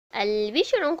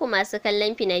Albishirinku masu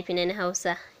kallon fina-finan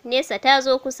Hausa, nesa ta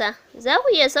zo kusa, za ku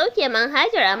iya sauke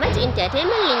manhajar AMART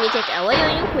Entertainment Limited a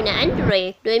wayoyinku na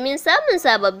Android domin samun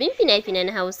sababbin fina-finan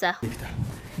Hausa.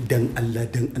 Dan Allah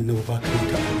dan annabi ba ka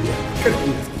wuta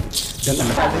dan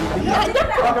Allah.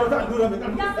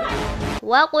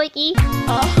 Waƙoƙi.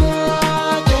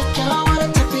 Kyakkyawar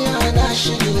tafiya na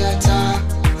shirya ta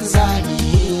zagi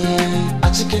a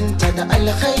cikinta da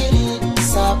alkhairi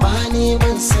sabani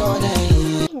ban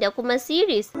saurayi. Da kuma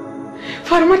series.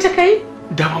 Far mata kai?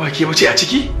 Dama ba ke bace a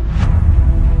ciki?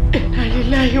 Inna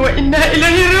lillahi wa inna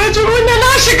ilaihi raji'un, na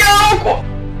shiga ku.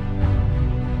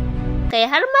 Kai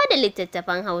har ma da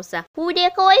littattafan Hausa. Ku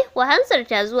dai kawai ku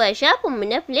hansarta zuwa shafinmu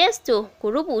na Play Store ku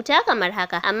rubuta kamar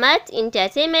haka, AMART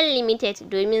Entertainment Limited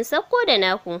domin sakko da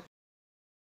naku.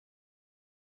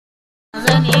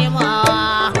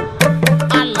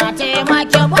 Allah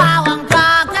taimake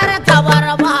bawanka kar ka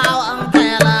bar bawanka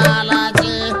ya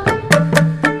lalace.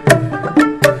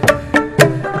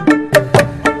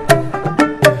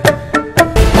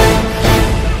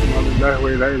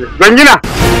 Zangina!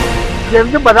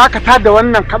 Yanzu ba za ka tada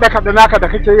wannan kaɗe-kaɗe naka da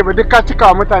kake yi ba, duk ka cika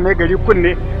wa mutane gari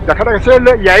kunne da kaɗe sai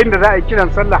yayin da za a yi kiran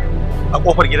sallah. A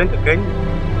ƙofar gidanka gani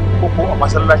ko a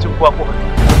masallacin kuwa ko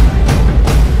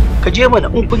ka je mana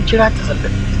in kun kira ta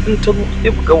sallah in ta zo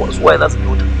sai ku ga wasu waye za su yi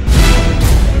wuta.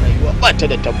 Rayuwa ba ta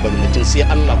da tabbas, mutum sai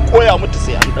Allah koya mutu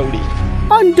sai an daure.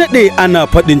 An daɗe ana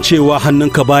faɗin cewa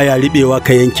hannunka baya riɓewa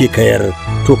ka yanke kayar,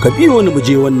 to ka biyo ni mu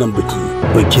je wannan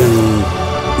bikin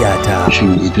yata.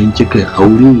 Shin idan kika yi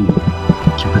aure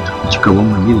kika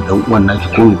mamman da dan uwan naki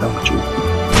ko me za ku ci?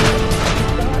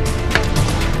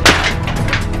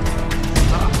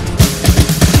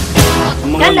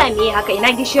 Dalla me haka,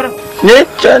 ina gishirin? Ne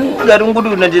can garin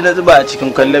gudu na je na zuba a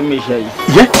cikin kallon mai shayi.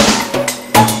 Ye?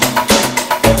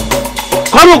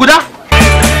 Kwano guda?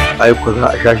 Ai ko za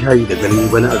a sha shayi da ganin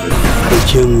bana a gari.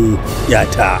 Bikin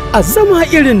yata. A zama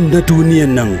irin na duniyan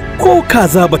nan, ko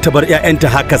kaza bata bar 'ya'yanta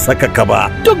haka sakaka ba,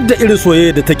 duk da irin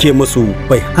soyayya da take musu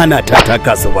bai hana ta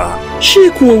taka su ba. Shi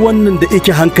kuwa wannan da yake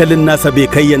hankalin nasa bai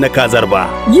kai na kazar ba,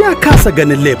 ya kasa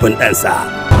ganin laifin ɗansa.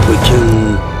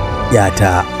 Bikin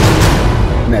yata.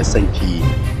 Ina son ki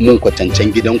mun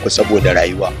kwatancen gidanku saboda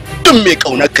rayuwa. Duk mai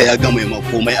kaunarka ya ga mai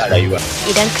komai a rayuwa.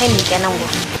 Idan kai miƙe nan go.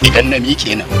 Idan na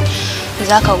miƙe nan.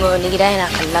 Za ka ga wani gida yana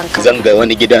kallon ka. Zan ga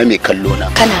wani gida mai kallo na.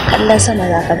 Kana kallon sama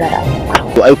za ka ga rana.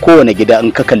 To ai kowane gida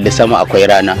in ka kalli sama akwai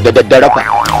rana da daddare fa.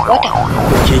 Wata.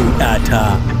 Bikin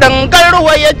yata.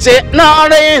 Dangarwa ya ce na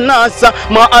raina sa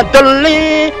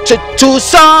ma'adalli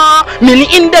cucusa min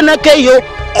inda na kai yo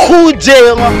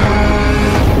kujewa.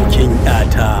 Bikin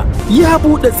yata ya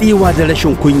buɗe tsiwa da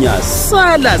rashin kunya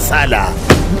sala-sala,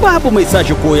 babu mai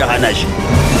sashi ko ya hana shi.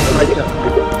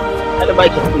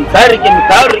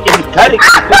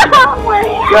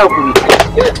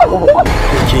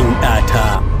 Bikin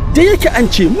yata da yake an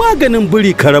ce maganin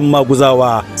biri karen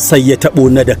maguzawa sai ya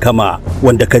taɓo na da kama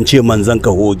wanda kan ce manzan ka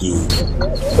hoge.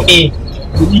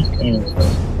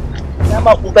 Na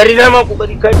ma kokari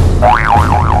kai.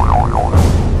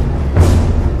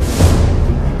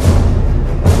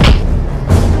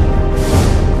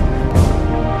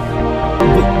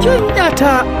 Bikin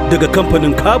yata daga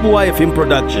kamfanin Kabuwa Film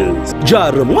Productions.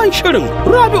 Jaruman shirin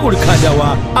Rabi'ul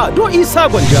Kadawa, Ado Isa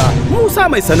Gwanja, Musa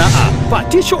Mai Sana'a,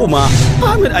 Fatisha Uma,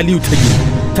 Ahmed Aliyu Tagi,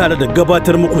 tare da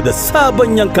gabatar muku da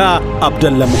sabon yanka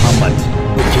Abdullah Muhammad.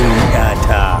 Bikin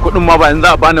yata. Kuɗin ma ba yanzu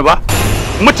a bani ba?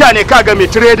 Mutane kaga mai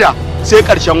tireda sai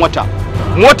ƙarshen wata.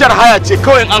 Motar haya ce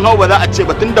kawai an hau ba za a ce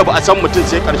ba tunda ba a san mutum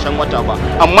sai ƙarshen wata ba.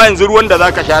 Amma yanzu ruwan da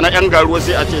zaka sha na 'yan garuwa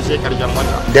sai a ce sai ƙarshen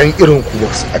wata. Dan irin ku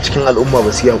a cikin al'umma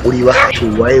ba su yi hakuri ba, to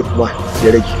waye kuma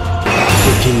ya rage?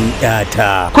 Bikin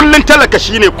yata. Kullun talaka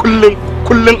shine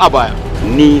kullun a baya.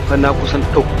 Ni fa na kusan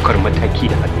ɗaukar mataki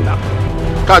da hannuna.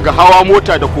 Kaga hawa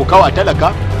mota da kokawa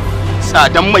talaka,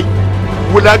 tsadan mai,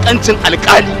 wulakancin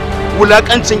alkali,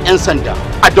 wulakancin 'yan sanda.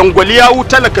 A dangwali yawu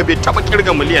talaka bai taba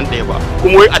kirga miliyan 1 ba,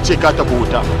 kuma wai a ce ka tafi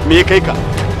wuta. Me ya kai ka?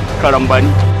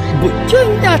 Karambani. Bikin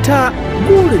yata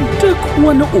burin duk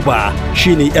wani uba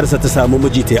shine yarsa ta samu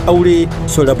miji ta aure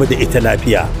su rabu da ita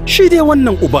lafiya. Shi dai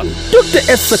wannan uban duk da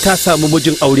yarsa ta samu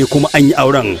mijin aure kuma an yi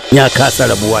auren ya kasa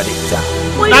rabuwa da ita.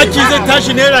 Ɗaki zai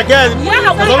tashi naira gaya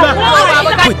zauna.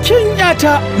 Bikin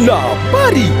yata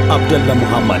labari Abdullah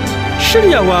Muhammad.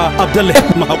 Shiryawa Abdullah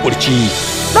Mahaƙurci.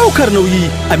 Ɗaukar nauyi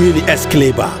Aminu S.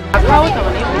 Kleba.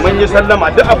 Mun yi sallama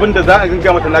duk abin da za a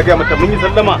ganga mata na gaya mata mun yi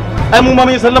sallama. Ai mu ma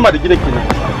mun yi sallama da gidan kenan.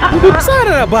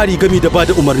 Tsara labari gami da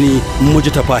bada umarni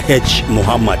Mujtafa H.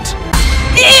 Muhammad.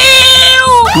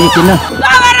 Me kenan?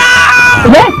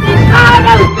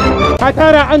 Ka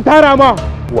tara an tara ma.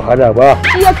 wahala ba.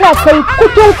 Shi ya sa kai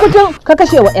kutun ka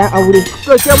kashe wa 'yan aure.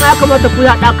 To ke ma ya kamata ku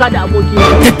haɗa ka da aboki.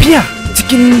 Tafiya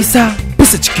cikin nisa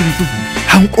bisa cikin duhu.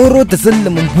 Hankoro da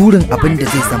zallamin burin abin da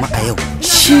zai zama a yau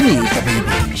shi ne ya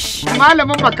taɓa shi.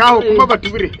 Malamin makaho kuma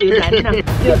bature.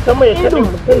 Sama ya kaɗin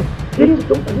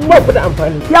ba ku da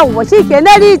amfani. Yawwa shi ke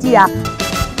na rijiya.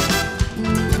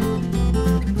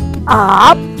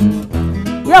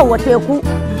 Yawwa teku.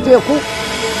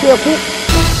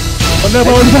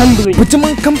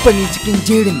 Mutumin kamfani cikin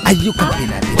jerin ayyukan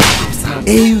fina-finai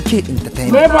AUK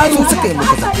Entertainment sun suka yi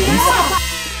muku zaɓensa.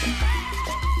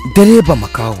 Direba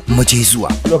makaho mu je zuwa.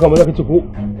 Doka mu zaka ci ko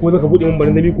zaka bude mun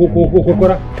barin dabi ko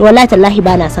kora. To wallahi tallahi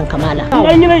ba na son kamala.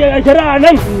 An yi a shari'a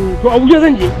nan to Abuja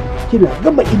zan je. Kina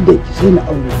gama inda ki sai na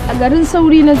aure. A garin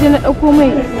sauri na je na ɗauko mai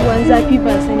ruwan zafi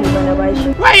ba sani ba na bashi.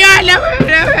 Wayo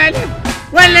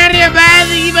wannan ba ya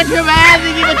zigi ba ba.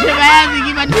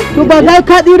 To ba za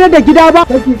ka tsira da gida ba.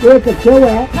 Kake tsaye ka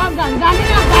kewaya.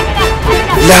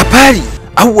 Labari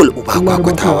Awwal Uba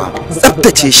Kwakwatawa,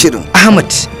 tsabtace shirin Ahmad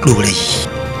Ɗorayi.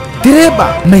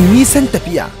 Direba mai nisan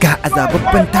tafiya ga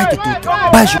azababban take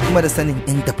tota ba shi kuma da sanin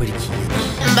inda birki yake.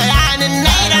 Bayanin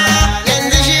naira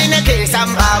yanzu shi nake san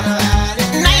babu.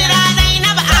 Naira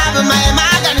Zainabu abu mai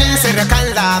maganin sirkan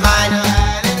zamani.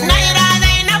 Naira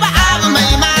Zainabu abu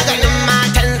mai maganin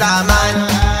matan zamani.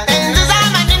 Yanzu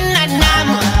zamanin nan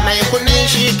namu mai kuɗi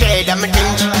shi ke da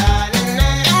mutunci.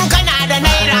 In kana da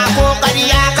naira ko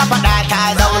ƙarya ka faɗa ta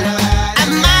zauna.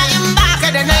 Amma in baka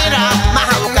da naira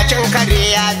mahaukacin kare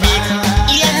ya bi.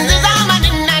 Yanzu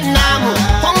zamanin nan namu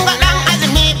kun ga ɗan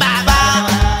azumi baba.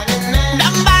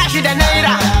 Dan ba shi da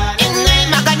naira in yi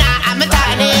magana a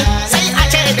mutane sai a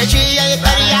ce da shi ya yi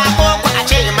ƙarya ko ku a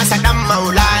ce masa ɗan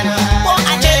maulani ko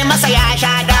a ce masa ya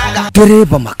sha daga.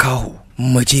 Direba makaho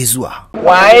mu je zuwa.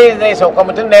 Waye zai sauka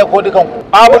mutum da ya ko dukan ku?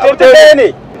 A mutum ɗaya ne.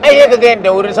 Ai ya ga da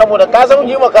wuri saboda ka san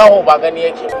ji makaho ba gani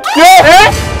yake.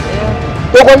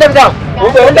 To gwamnati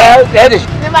wanda ya tsaya da shi.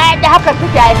 Ni ma yadda haka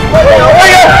suke yi.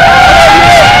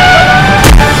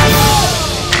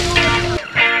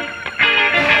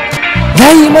 Ya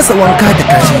yi masa wanka da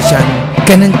kashin shanu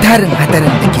ganin tarin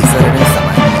hadarin da ke sararin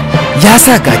samaniya. Ya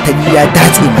sa gatari ya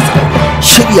datse masa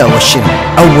shiryawar shirin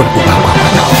Awwal Uba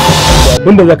Kwakwatawa.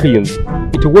 Abin da za ka yi yanzu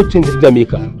ita wacce ta dame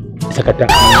ka sakata.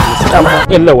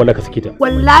 Yalla wala ka sake ta.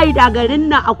 Wallahi da garin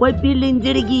nan akwai filin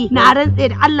jirgi na rantse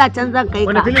da Allah can zan kai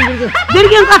ka. Wani filin jirgin?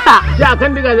 Jirgin kasa. Ja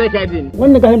kan diga zai kaje ni.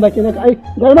 Wannan garin baki naka ai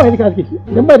garin ma ka suke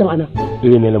dan bai da ma'ana.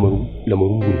 Ire ne lamarin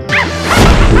gudu.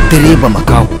 Direba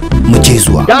makaho mu je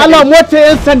zuwa. Da Allah mota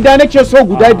yan sanda nake so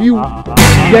guda biyu.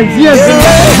 Yanzu.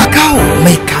 Makaho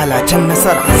mai kalacen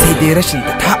nasara sai dai rashin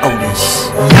ta aure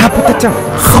shi. Ya fita can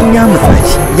sun ya mutsa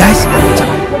shi ya shiga can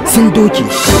sun doke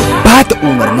shi ba ta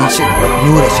umarnin shi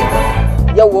nura shi.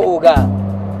 Yawwa oga.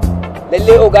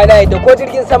 Lalle oga na yadda ko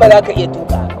jirgin sama za ka iya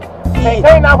tuka.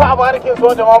 Kai na fa a barkin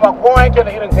soja ma ba kowa yake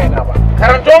da irin kai na ba.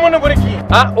 Karanto mini burki.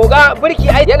 A oga birki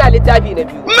ai yana littafi na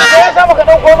biyu. Me yasa baka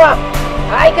dauko ba?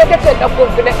 Ai ka kace ɗauko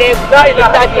na ɗaya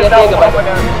littafi na ɗaya gaba.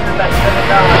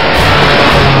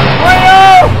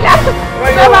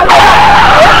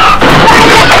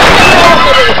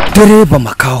 Direba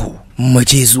makaho mu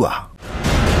je zuwa.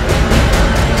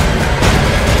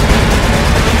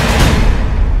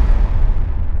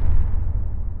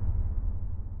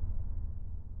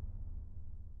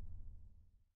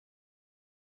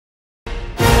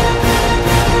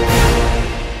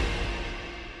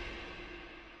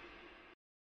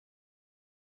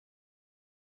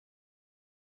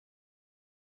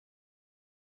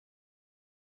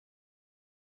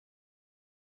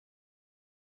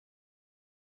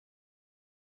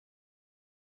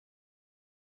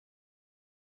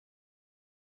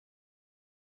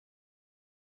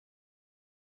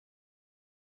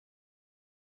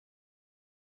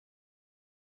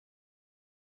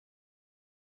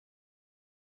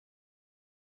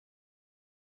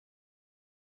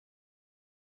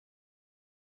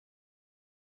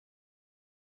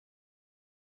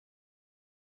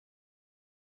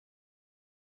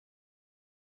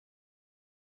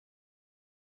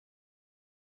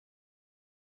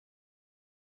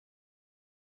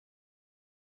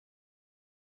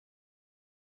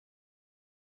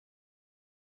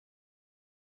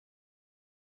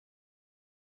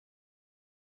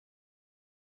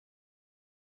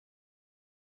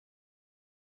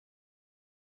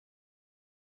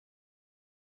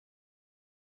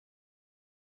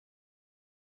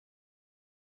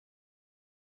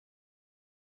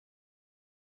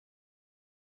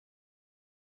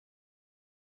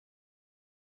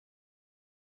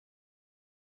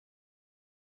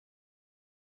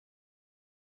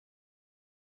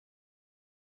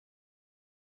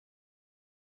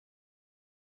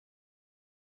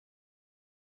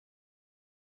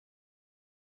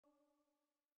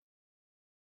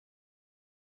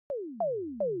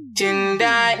 Jin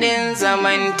daɗin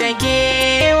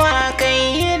zamantakewa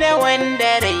kai da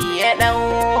wanda rai ya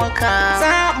ɗauka.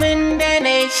 Zaɓin da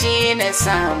na shi na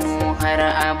samu har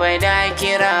abada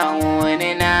kira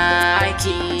wani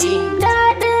naki. Jin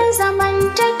daɗin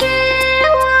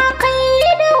zamantakewa kai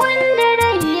da wanda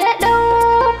rai ya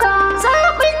ɗauka.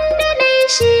 Zaɓin da na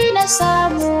shi na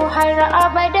samu har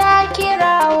abada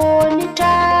kira wani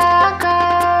taka.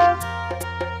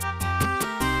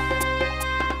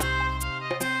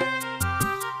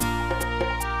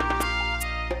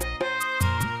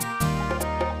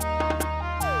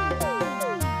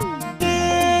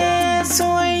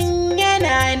 Son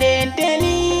yana da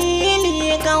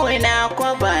dalili kauna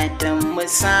kwabatan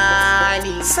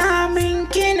misali. Samun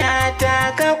kina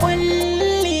taka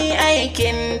kulli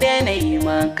aikin da na yi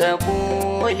maka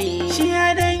buli. Shi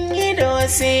dan ido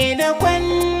sai da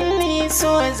kwalli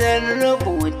so zan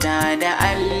rubuta da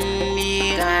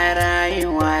alli. Ga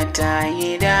rayuwa ta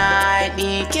yi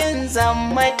daɗi kin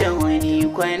zama ta wani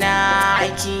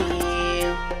kwanaki.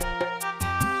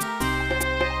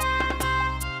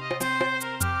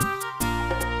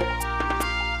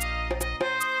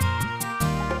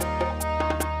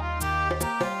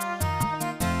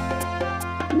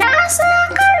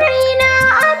 Saka raina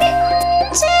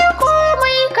abinci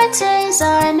komai ka ce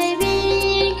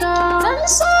zanabi ka. Ban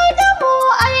so da mu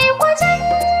ai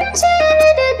kwatance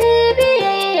da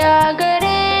bibiyayya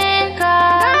gare ka.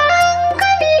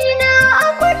 Hankali na a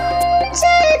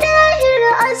kwance dahir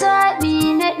a zaɓi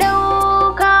na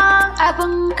ɗauka.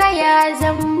 Abin ka ya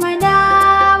zama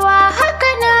nawa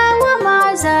haka nawa ma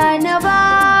za na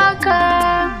baka.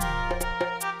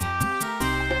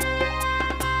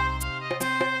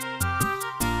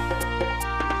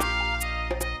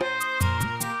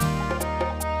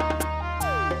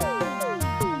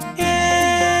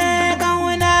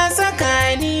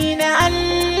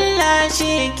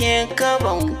 Shi ke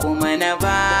gaban kuma na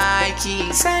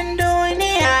baki. San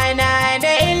duniya na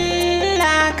da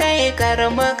illa kai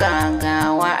karbi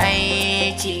gagawa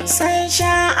aiki. San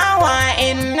sha'awa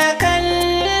in na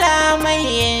kalla mai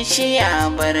yin shi ya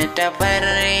bar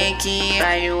tafarki.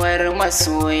 Rayuwar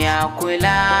masoya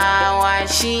kulawa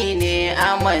shine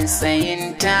a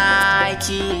matsayin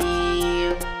taki.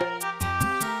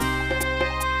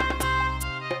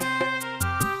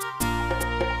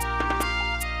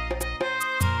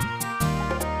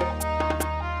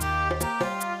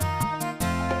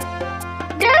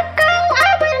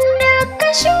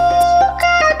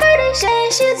 Shuka karshe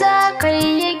shi za ka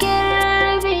yi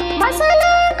girbi.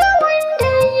 Matsala ga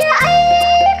wanda ya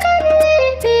aikar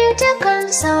laifi ta kan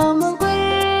samu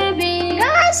gurbi.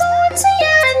 Ga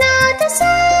zuciya na ta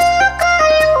saka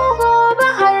yau gobe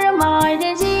har ma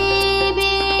da jibi.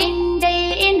 Indai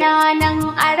ina nan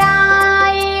a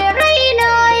raye raina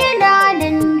yana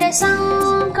nan da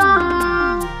sanka.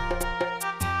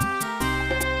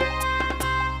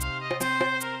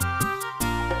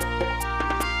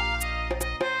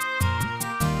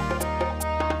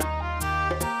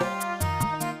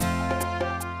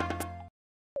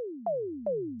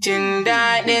 Jin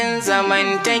daɗin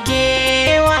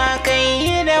zamantakewa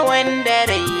kai da wanda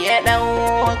rai ya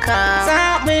ɗauka.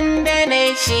 Zaɓin da na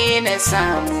shi na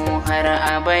samu har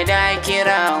abada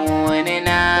kira wani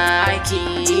naki.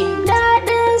 Jin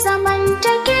daɗin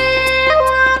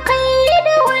zamantakewa kai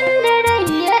da wanda rai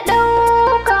ya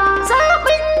ɗauka.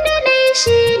 Zaɓin da na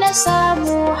shi na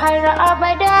samu har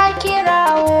abada kira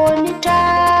wani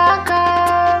taka.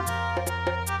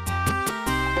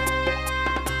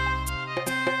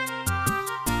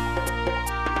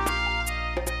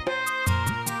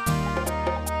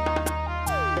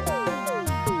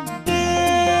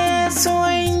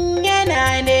 Son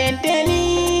yana da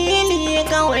dalili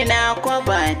kauna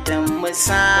kwabatan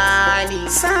misali.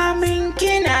 Samun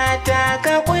kina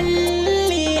taka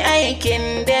kulli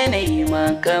aikin da na yi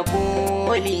maka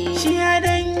buli. Shi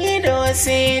dan ido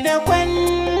sai da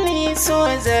kwalli so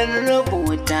zan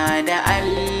rubuta da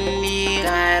alli.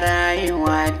 Ga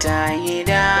rayuwa ta yi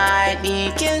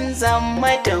daɗi kin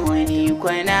zama ta wani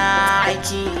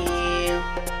kwanaki.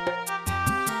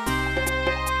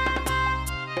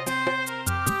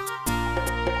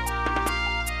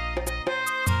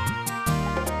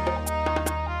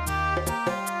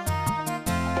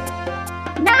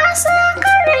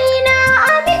 Saka raina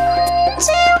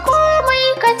abinci komai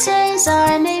ka ce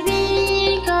zanabi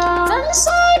ka. Ban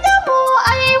so da mu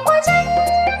ai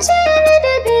kwatance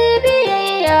da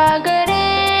bibiyayya gare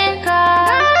ka.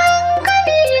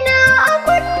 Hankali na a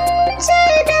kwance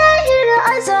dahir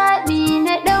a zaɓi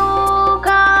na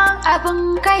ɗauka. Abin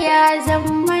ka ya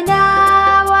zama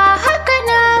nawa haka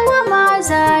nawa ma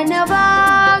za na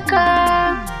baka.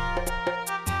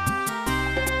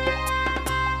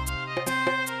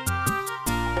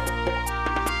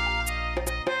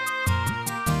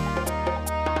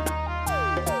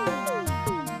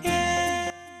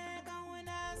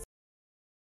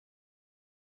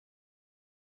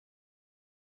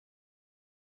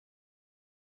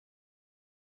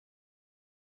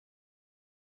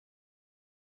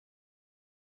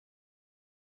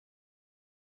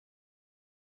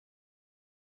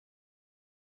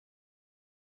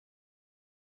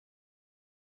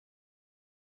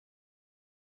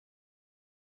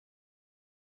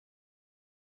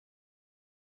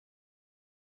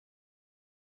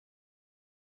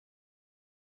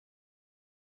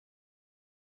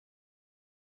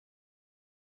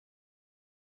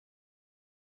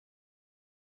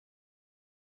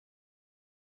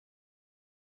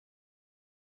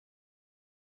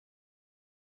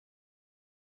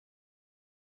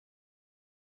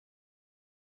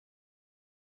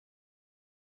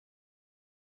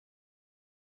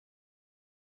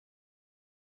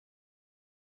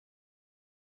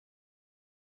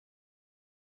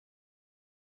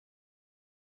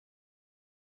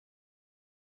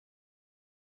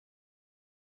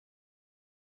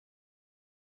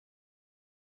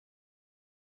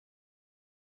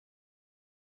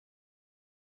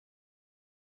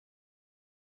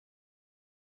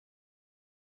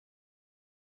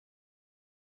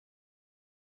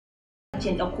 ce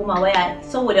in ɗan koma waya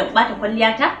saboda ɓata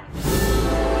kwalliyata?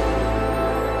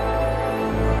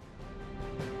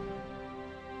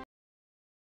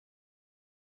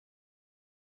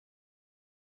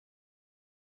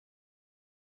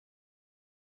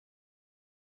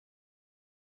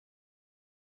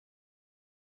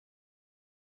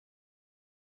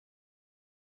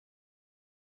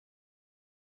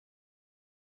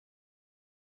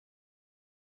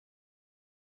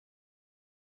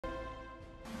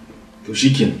 To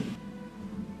shikenan.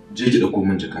 Je ki dauko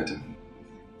min jakata.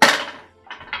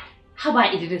 Haba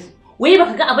Idris, wai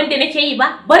baka ga abin da nake yi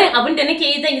ba? Barin abin da nake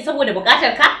yi zan yi saboda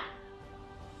bukatar ka?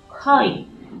 Kai.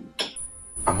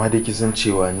 Amma dai ki san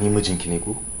cewa ni mijinki ne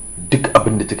ko? Duk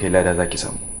abin da kika yi lada zaki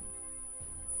samu.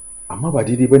 Amma ba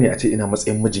daidai bane a ce ina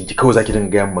matsayin mijinki kawai zaki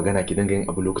dinga yin magana ki dinga yin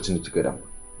abu lokacin da kika da.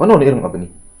 Wannan wani irin abu ne?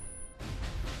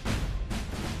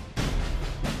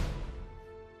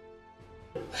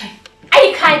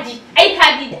 Ai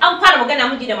kaji an fara magana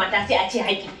miji da mata sai a ce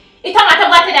haƙi. Ita mata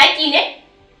ba ta da haƙi ne?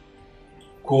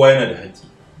 Kowa yana da haƙi.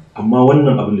 Amma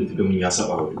wannan abin da kika min ya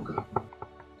saba wa doka.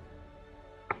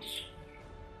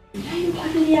 Nayi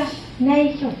kwalliya,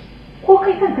 nayi kyau. Ko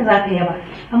kai kanka za ka yaba.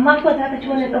 Amma ko za ka ci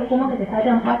wannan ɗauko maka da ta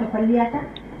dan ɓata kwalliya ta?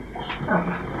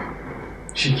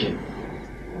 Shikenan.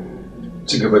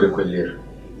 Ci gaba da kwalliyar.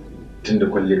 Tunda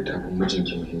kwalliyar ta fi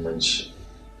mijinki muhimmanci.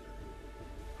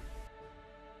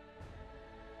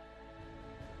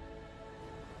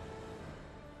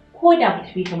 Ko da ba ta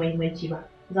fi ka muhimmanci ba,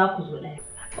 za ku zo ɗaya.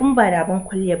 In ba da ban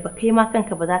kwalliyar ba, kai ma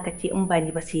kanka ba za ka ce in ba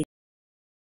ni ba sai.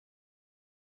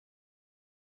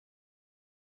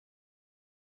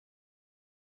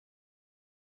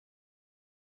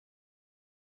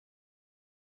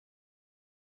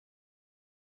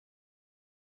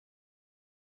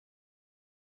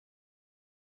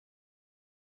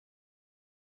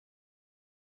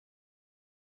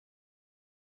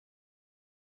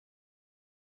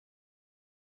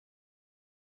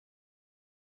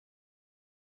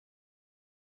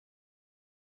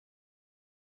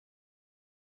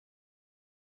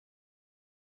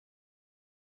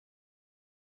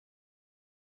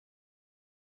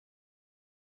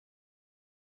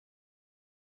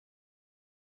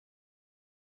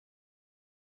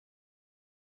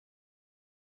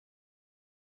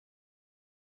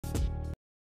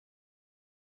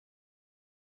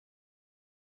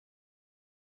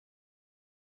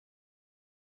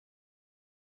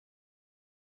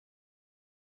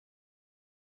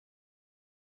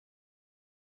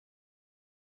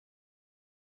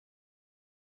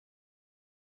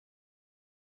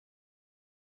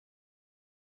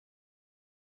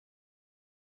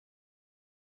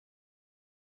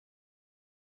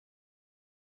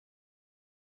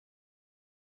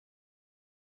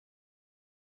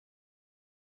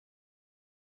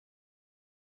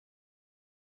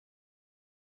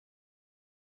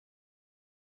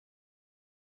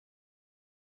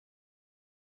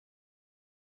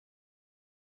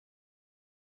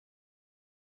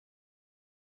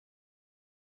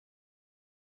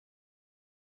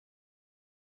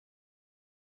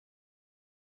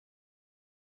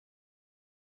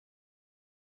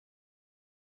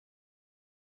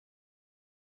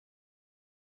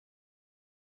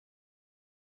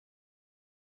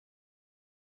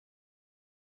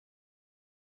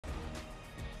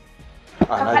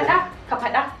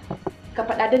 Ka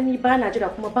faɗa don ni ba na jira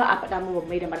kuma ba a faɗa min ban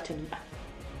mai da martani ba.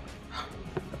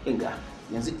 Kinga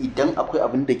yanzu idan akwai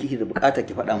abin da kike da bukata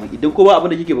ki faɗa min, idan ko ba abin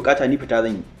da kike bukata ni fita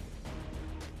zan yi.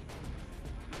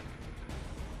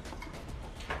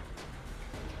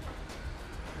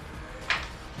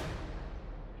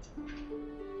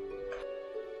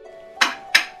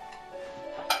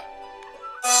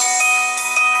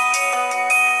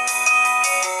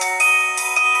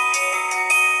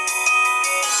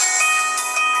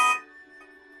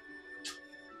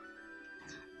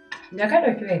 Da ka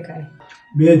ɗauki wai kai.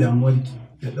 Me damuwar ki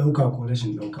da ɗauka ko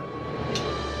rashin ɗauka?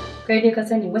 Kai dai ka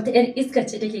sani wata 'yar iskar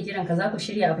ce take kiran ka za ku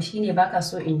shirya abu shine baka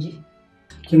so in ji.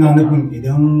 Kina nufin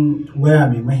idan waya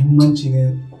mai mahimmanci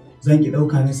ne zan ki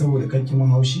ɗauka ne saboda kake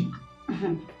mun haushi?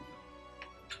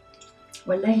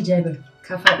 Wallahi Jabir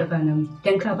ka faɗi ba nauyi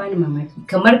dan ka bani mamaki.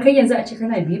 Kamar kai yanzu a ce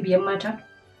kana biye-biyen mata?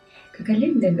 Ka kalle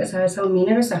ni daga ƙasa sama me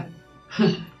na rasa?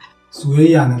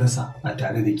 Soyayya na rasa a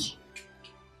tare da ki.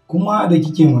 Kuma da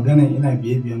kike magana ina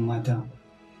biye-biyen mata,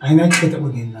 ai na kika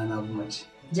taɓa ganin na bu mace.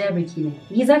 Jabir kenan.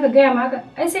 Ni zaka gaya ma haka?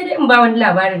 Ai sai dai in ba wani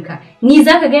labarin ka. Ni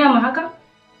zaka gaya ma haka?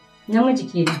 Namiji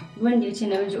kenan. Wanda ya ce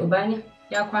namiji uba ne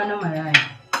ya kwana maraya.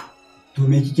 To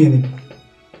me kike nufi?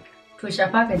 To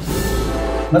shafa ka ji.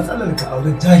 Matsalar ka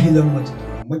aure jahilan mace.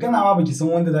 Magana ma baki san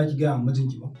wanda zaki gaya wa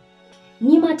mijinki ba.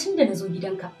 Ni ma tun da na zo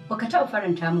gidanka baka taɓa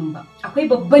faranta min ba. Akwai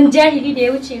babban jahili da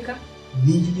ya wuce ka?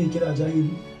 Ni kike kira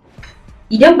jahili?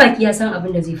 Idan baki ya san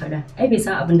abin da zai faɗa, ai bai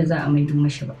san abin da za a maido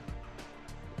mashi ba.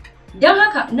 Don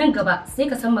haka nan gaba sai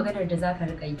ka san maganar da za ka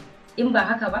riƙa yi. In ba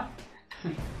haka ba,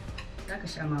 za ka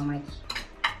sha mamaki.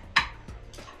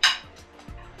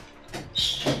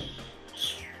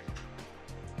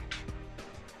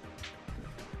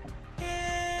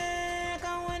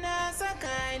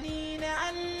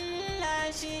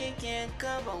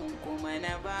 Gaban kuma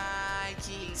na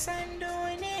baki san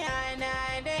duniya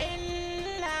na da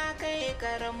illa kai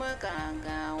karmaka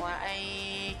gawa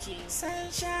aiki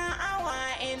san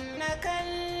sha'awa in na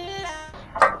kalla.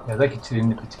 Ya zaki cire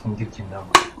ni cikin girkin namu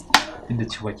inda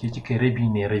cewa ke kika rabi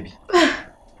ne rabi.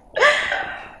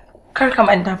 Kar ka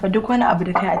manta fa duk wani abu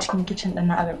da kai a cikin kicin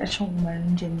ɗin a ƙarƙashin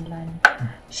umarnin Jamila ne.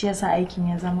 Shi yasa aikin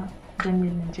ya zama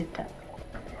Jamilin Jidda.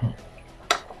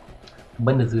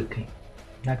 Banda zai kai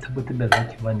na tabbatar da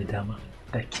zaki bani dama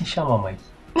da kin sha mamaki.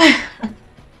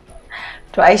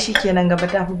 To ai shikenan gaba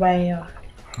ta fi bayan yawa.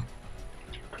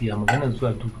 To ya magana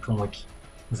zuwa dubukan waki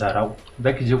Zarau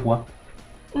zaki je kuwa?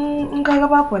 In ka ga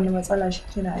babu wani matsala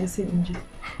shikenan ai sai in je.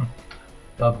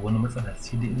 Babu wani matsala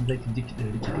sai dai in zaki je ki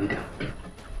dan rike leda.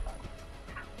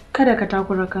 Kada ka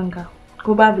takura kanka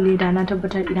ko babu leda na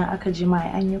tabbatar idan aka je ma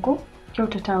ai an yi ko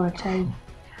kyautatawa ta yi.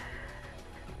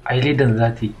 Ai ledan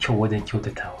za ta yi kyau wajen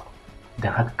kyautatawa.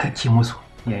 Don haka kake musu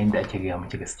yayin da ake gaya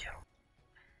miki gaskiya.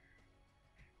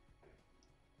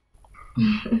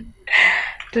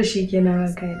 To shi kenan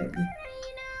ranka ya daɗe.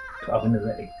 To abin da za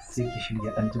a yi sai ki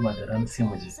shirya an jima da rana sai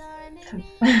mu je.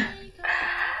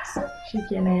 Shi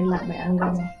kenan yalla bai an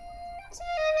gama.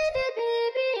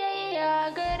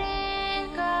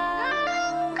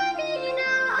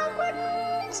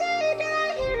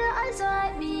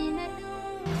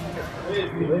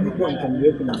 Wani kwan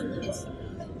tambaye ku na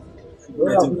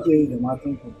Waya kuke yi da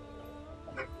matan ku?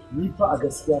 Ni fa a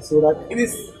gaskiya saura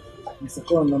Chris in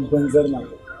saka wannan banzar na.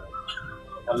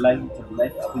 Wallahi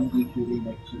tallahi abin da yake rai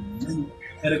na ke nan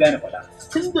ka riga na faɗa.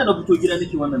 Tun da na fito gida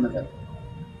nake wannan nazar.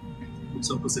 Kun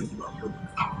san kusan ba ku.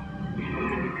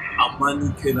 Amma ni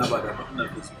kaina ba da ina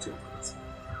da zuciya.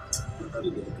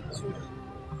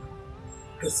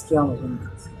 Gaskiya magana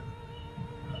gaskiya.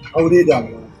 Aure da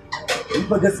mu. In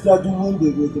ba gaskiya duk wanda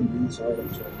ya zo kin bin shawara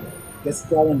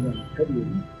gaskiya wannan kada yi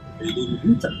da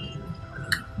rubuta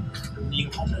ni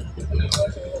kana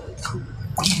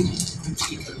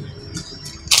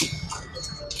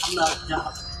Allah ya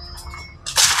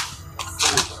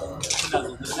ina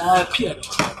da lafiya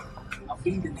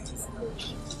abin da nake so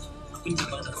abin da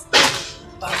ba na so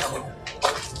ba ka ba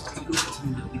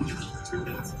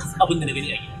abin da na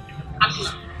gani a gida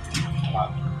Allah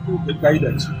ko ka kaida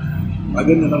ce a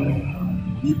ganin nan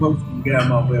ni fa gaya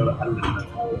ma bayar Allah na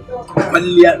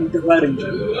kwalliya in ta fara yi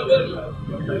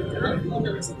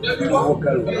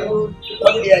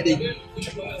kwalliya dai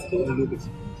wani lokaci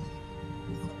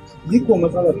ni ko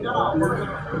matsalar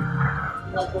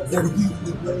zargi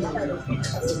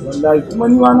wallahi kuma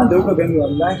ni wannan da kuka gani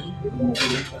wallahi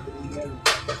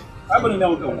abin da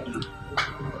muka wani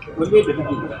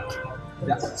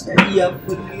da kake da iya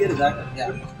kwalliyar za ka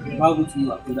tsaya babu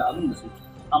tsiwa ko da abin da su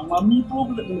amma ni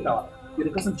problem din dawa ya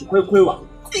kasance kwaikwaiwa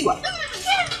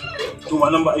to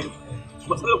wannan ba aiki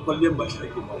matsalar kwalliyar ba shi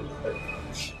ake ba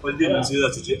kwalliyar nan sai za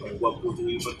ta je anguwa ko ta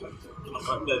yi barka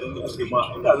amma ina da inda ake ma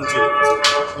ina zan ce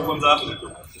ko ban za ka yi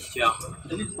gaskiya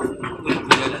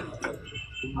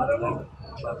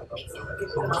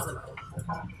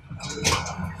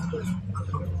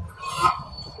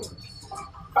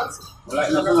wala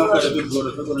ina son haka da duk goro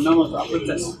saboda naman su akwai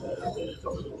tas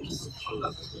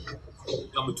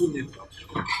ga mutum ne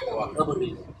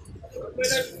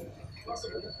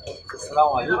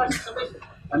Assalamu alaikum.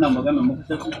 Ana magana muku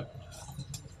tafi.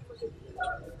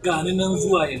 Ga ni nan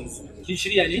zuwa yanzu. Kin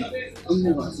shirya ne?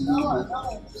 Ina ba su yi ba.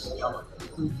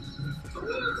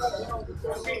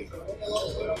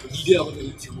 Gidi abin da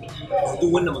yake mu.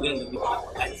 Duk wannan magana da muke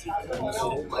kaci.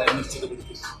 Bayan mun ci gaba da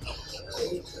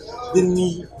birni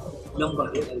lamba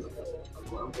da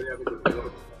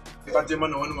ka ce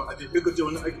mana wani ma'aji kai ka ce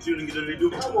wani aiki shirin gidan rediyo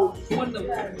wannan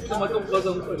kuma kan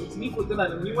kwazon ni ko tana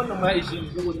da ni wannan ma ishi ne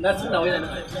saboda na tuna wai nan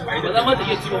ba za ma ta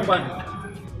iya ciwon ba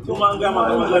to ma an ga ma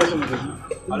da rashin mutunci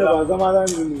tunda ba zama za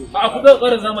mu yi a ku ga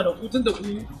ƙarin zama da ku tun da ku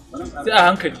sai a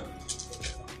hankali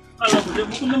Allah ku je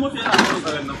mu kullum mafi yana da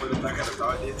tsarin nan ba da taka da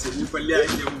tawa da yace ni kwalliya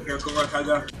ake mun kai kuma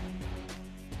kaga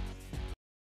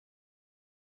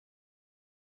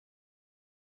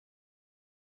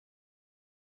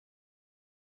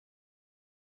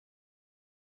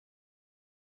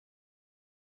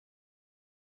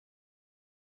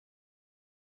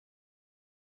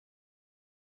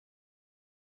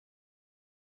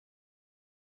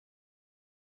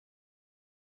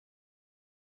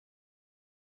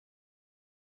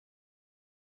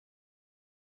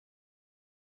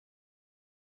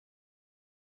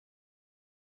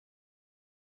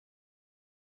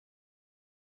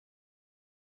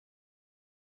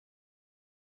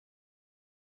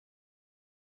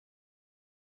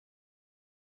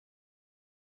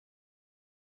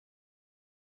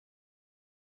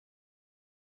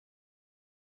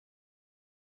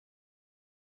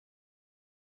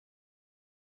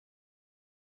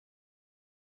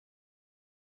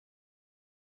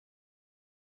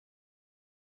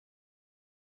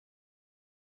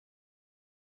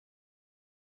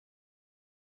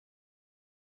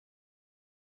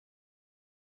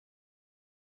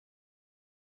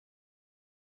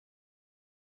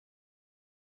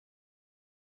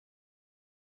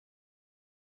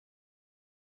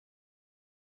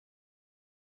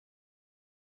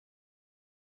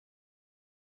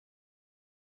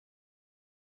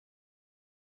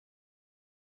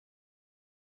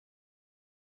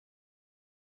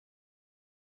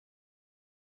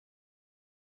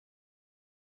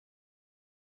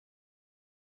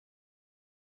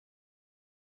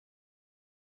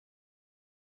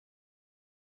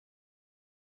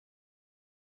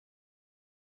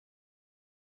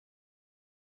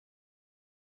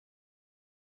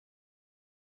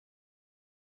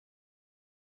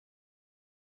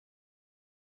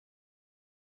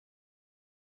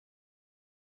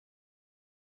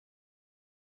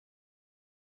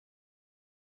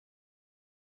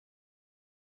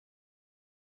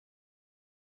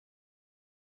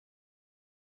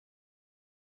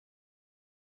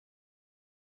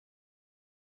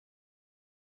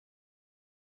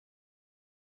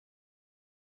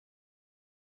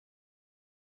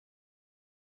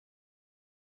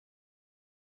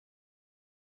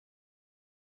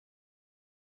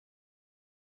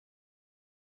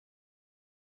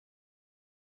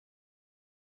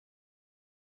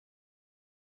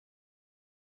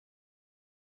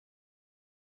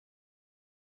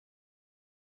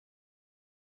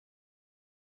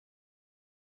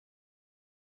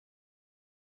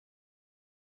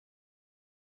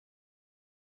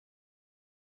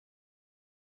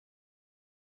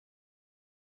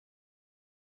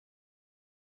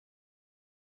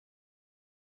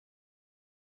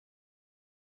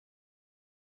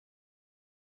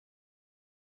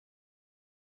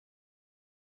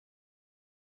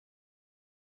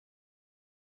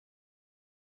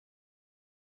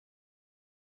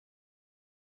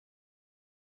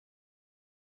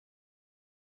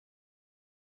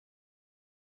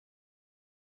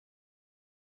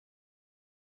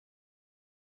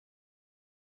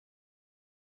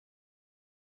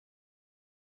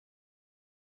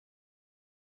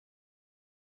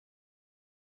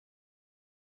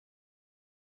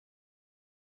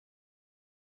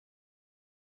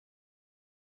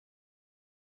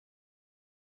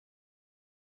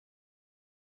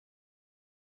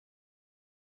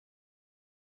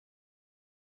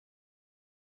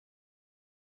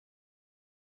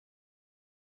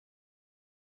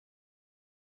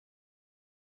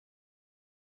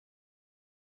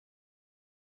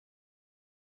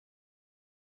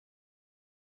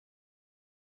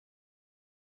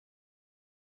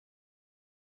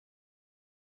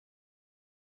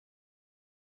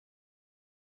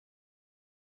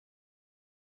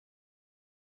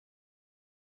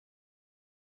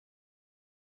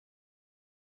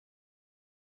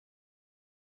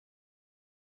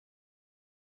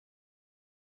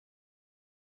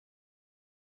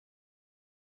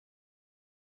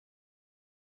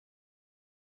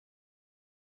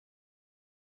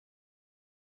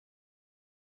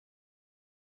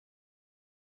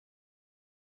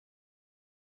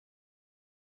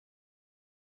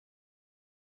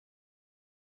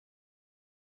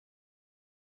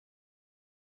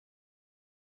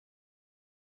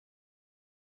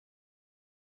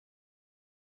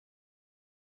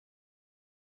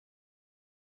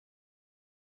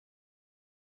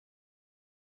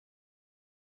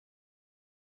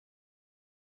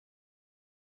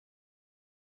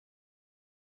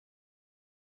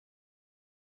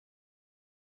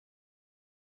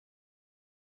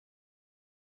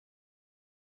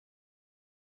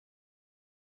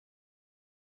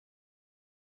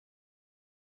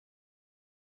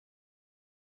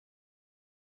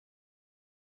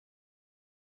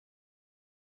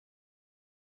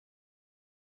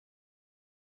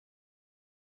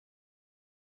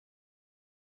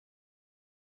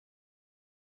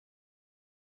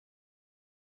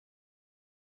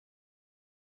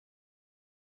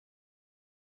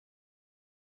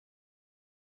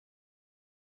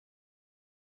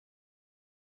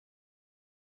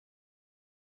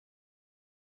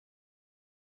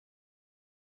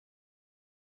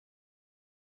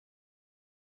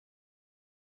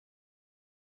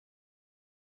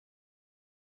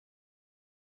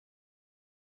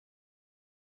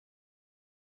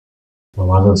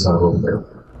Mama zan sa ruwan bayo.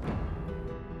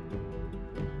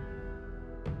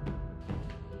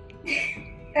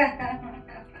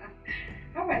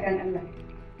 Abadan Allah,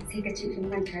 sai ka ce kin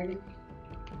manta ne.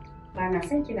 Ba na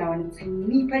son kina wani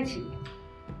sanyi face.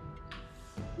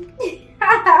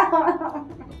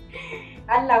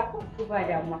 Allah ku ba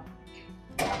damuwa.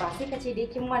 Ba sai ka ce dai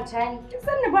kin manta ni. Kin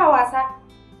san ni ba wasa.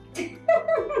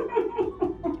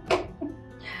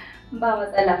 Ba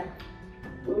matsala.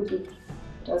 Okay.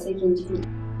 To sai kin ji.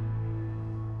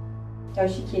 To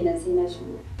shikenan sai na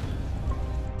shigo.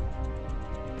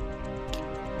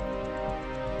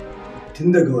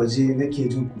 Tun daga waje nake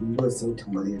jin kururuwar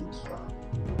sautin muryarki.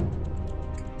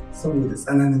 Saboda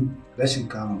tsananin rashin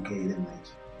kamun kai idan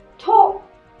nake. To,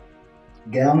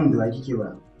 gaya min da wa kike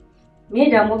ba?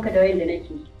 me damuwa ka da wayanda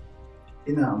nake?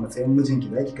 Ina a matsayin mijinki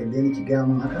za ki kalle ni ki gaya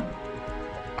min haka?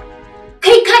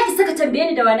 Kai ka isa ka tambaye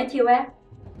ni da wa nake waya?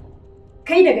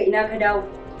 Kai daga ina ka dawo?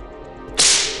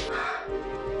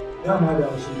 Dama da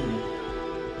shi ne.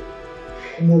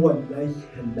 Kuma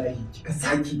wallahi kika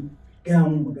saki gaya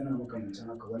min magana makamancin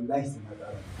haka wallahi sai na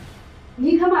tsara.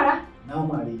 Ni kamara? Na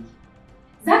mare ki.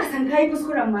 Za ka san kayi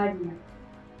kuskuren mariya.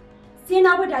 Sai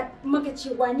na gwada maka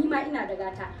cewa ni ma ina da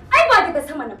gata. Ai ba daga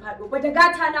sama na faɗo ba da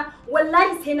gata na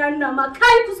wallahi sai na nuna ma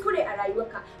kayi kuskure a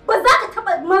rayuwarka. Ba za ka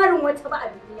taɓa marin wata ba a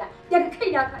duniya. Daga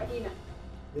kai na ka daina.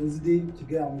 Yanzu dai ki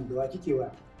gaya min da wa kike wa?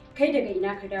 Kai daga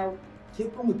ina ka dawo? Ke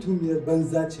fa mutumiyar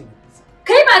banza ce ne.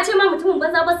 Kai ba ce ma mutumin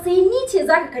banza ba sai ni ce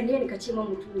za ka kalle ni ka ce ma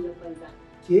mutumiyar banza.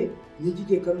 Ke ni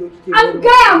kike kallo kike An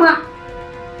gaya ma.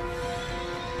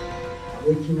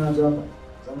 Abokina Zaman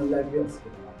zaman lafiyar su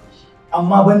da shi.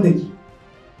 Amma ban da ki.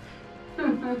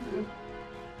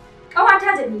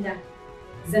 Ƙawata Jamila,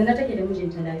 zanna take da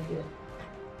mijinta lafiya.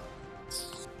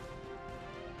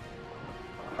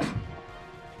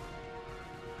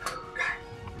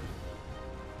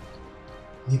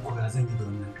 Ni ko ya zan yi da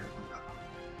wannan karfin kafa.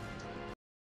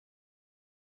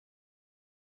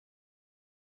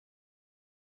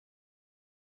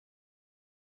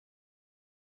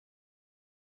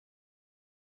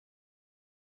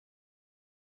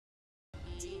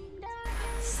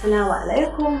 Assalamu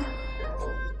alaikum.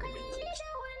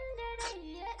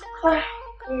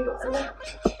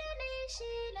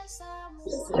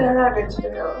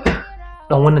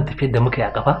 Dan wannan tafiyar da muka yi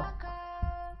a kafa?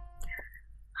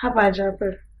 Haba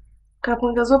Jabir,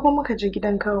 kafin ka zo fa muka je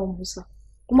gidan kawun Musa.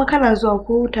 Kuma kana zuwa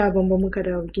ko huta ban ba muka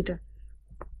dawo gida.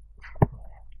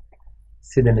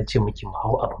 Sai da na ce miki mu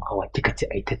hau abin hawa kika ce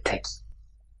ai tattaki.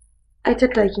 Ai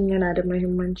tattakin yana da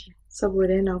muhimmanci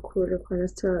saboda yana kore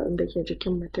cholesterol da ke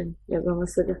jikin mutum ya zama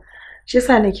siga. Shi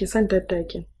yasa nake son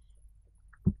tattakin.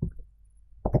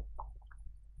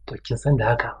 To kin san da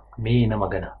haka me na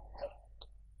magana?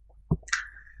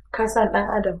 Ka san dan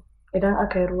Adam idan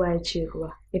aka yi ruwa ya ce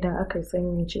ruwa, idan aka yi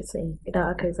sanyi ya ce sanyi, idan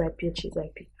aka yi zafi ya ce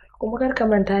zafi. Kuma kar ka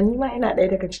manta ni ma ina ɗaya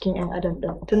daga cikin 'yan Adam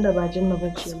ɗin tunda ba jinna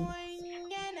bace ni.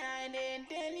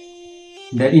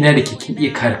 Daɗi na da kin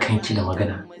iya kare kanki da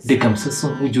magana da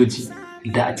gamsassun hujjoji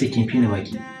da a cikin fina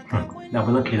baki. Na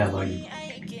ba zan kai labari.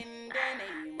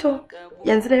 To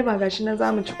yanzu dai ba gashi na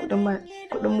zamu ci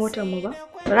kuɗin motar mu ba.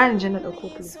 Bari in je na ɗauko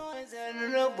kuɗi.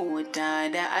 Rubuta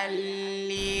da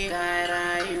alli ga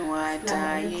rayuwa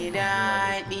ta yi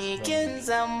daɗi kin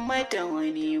zama ta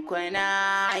wani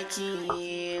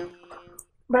kwanaki.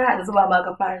 Bara da zuba ba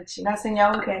ka fara ci na san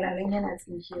yawonka yana nan yana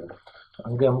tsinkewa.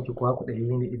 An gaya miki kuwa ku ɗari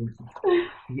ne irin ki.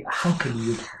 Yi a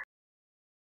hankali yau.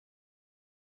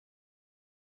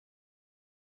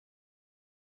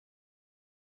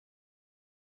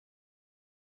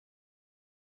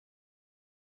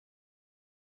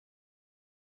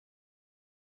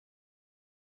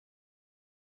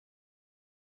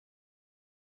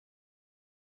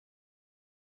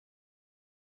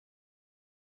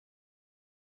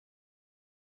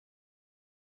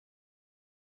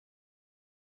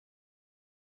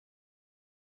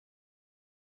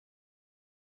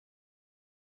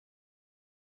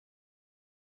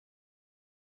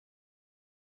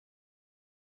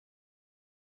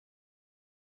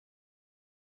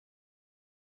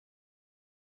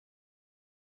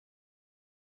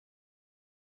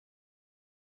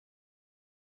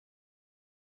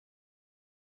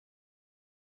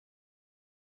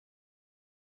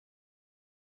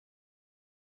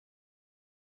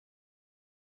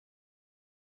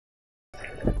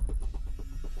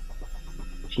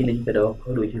 Shi ne kika dawo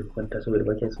falo ki kwanta saboda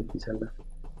ba ki so ki sallah.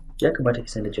 Ya kamata ki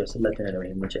san da cewa sallah tana da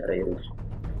muhimmanci a rayuwarki.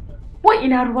 Wai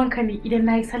ina ruwanka ne idan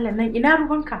nayi sallar nan ina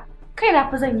ruwanka? Kai na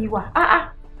fa zan yi wa.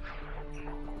 A'a.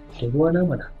 Ke ruwa na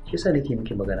mana. Shi yasa nake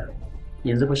miki magana.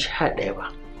 Yanzu ba 11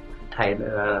 ba. Ta yi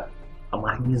rana amma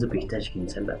har yanzu bai tashi kin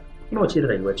sallah. Ina wace da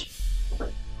rayuwa ce?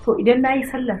 To idan na yi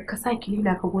sallar ka sa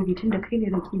kilila ka goge tunda kai ne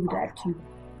raƙibu da ake.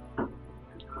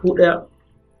 Ko ɗaya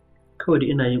kawai da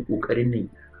ina yin ƙoƙarin ne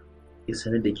ya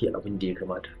sanar da ke abin da ya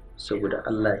kamata saboda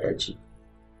Allah ya ce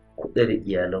ku tsare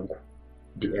iyalanku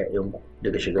da 'ya'yanku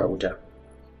daga shiga wuta.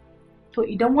 To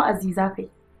idan wa'azi za ka yi,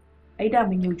 ai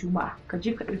daman yau juma'a ka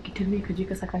je ka ɗauki turmi ka je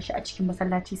ka saka shi a cikin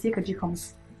masallaci sai ka je ka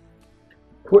musu.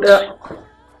 Ko ɗaya.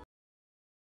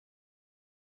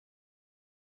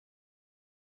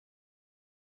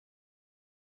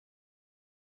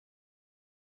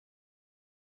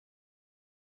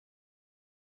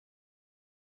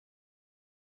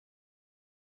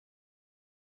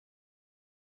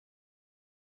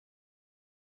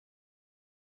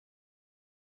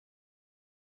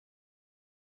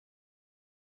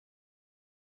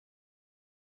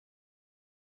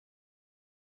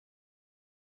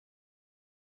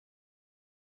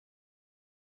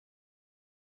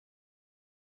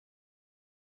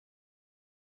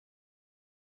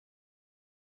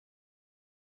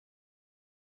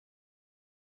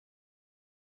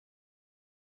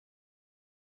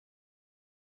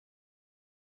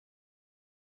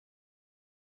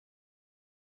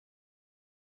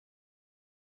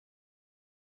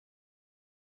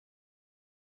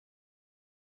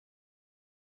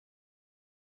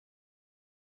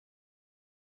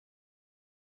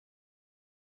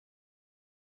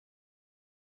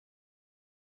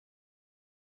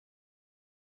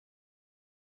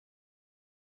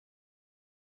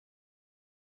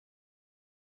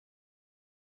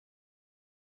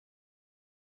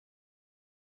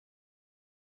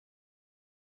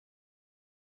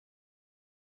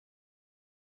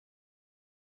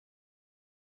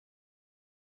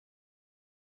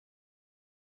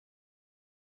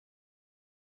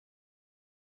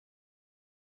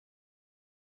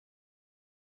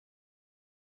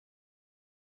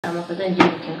 Amma fa zan je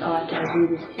bikin ƙawata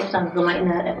Zuru. Yasa ka gama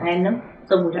ina haɗa kayan nan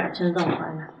saboda a can zan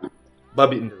kwana.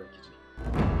 Babu inda zaki je.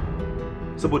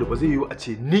 Saboda ba zai yiwu a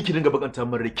ce ni ki dinga bakanta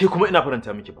min rai ke kuma ina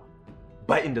faranta miki ba.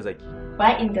 Ba inda zaki.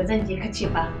 Ba inda zan je kace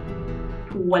ba.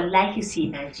 To wallahi sai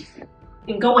na je.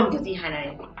 In ga wanda zai hana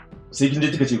ni. Sai kin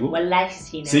je kika ce ko? Wallahi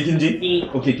sai na. Sai kin je?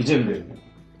 Eh. Okay, ki je mu gani.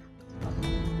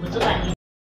 Mu zuba ni.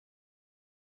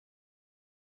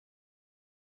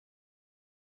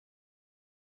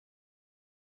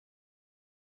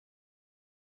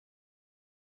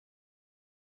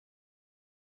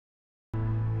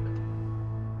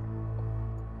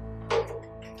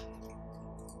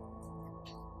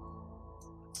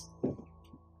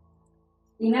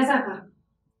 Ina za ka?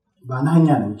 Ba na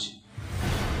hanya na wuce.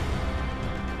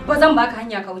 Ba zan baka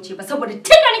hanya ka wuce ba saboda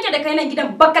tunda nake da kai nan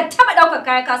gidan baka taba daukar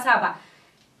kaya ka sa ba.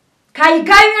 Kai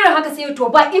gayu irin haka sai to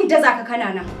ba inda zaka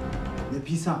kana nan.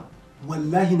 Nafisa,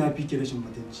 wallahi na fi ki rashin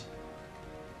mutunci.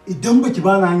 Idan baki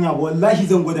bani hanya ba wallahi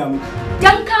zan gwada miki.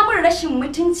 Dan ka min rashin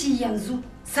mutunci yanzu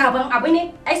sabon abu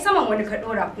ne ai saman wani ka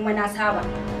dora kuma na saba.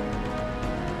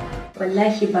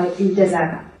 Wallahi ba inda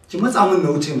zaka. Ki matsa min na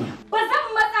wuce mana. Ba zan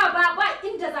matsa ba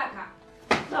inda zaka.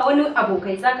 Ba wani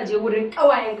abokai zaka je wurin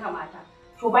kawayen kamata.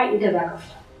 To ba inda zaka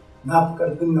fita. Na fi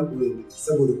karfin na koyi miki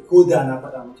saboda ko da na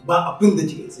faɗa miki ba abin da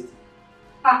kika isa ki.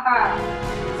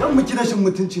 Zan miki rashin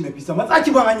mutunci na fisa matsa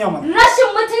ki ban hanya mana. Rashin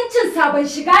mutuncin sabon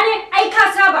shiga ne ai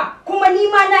ka saba kuma ni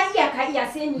ma na iya ka iya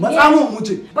sai ni. Matsa mun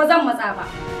wuce. Ba zan matsa ba.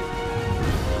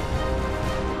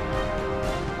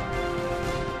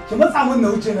 Ki matsa mun na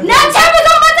wuce na. Na ce ba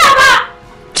zan matsa ba.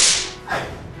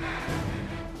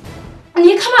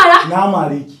 Ni ka mara? Na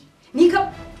mare ki. Ni ka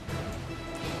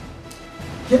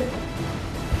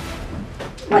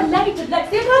wallahi tallahi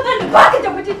sai ka gani baka da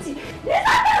mutunci. Ni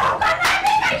za ka hauka na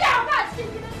ni ka yi hauka a cikin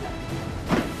gidan nan.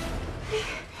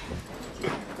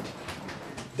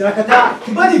 Dakata,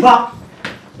 ki bari ba.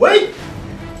 Wai!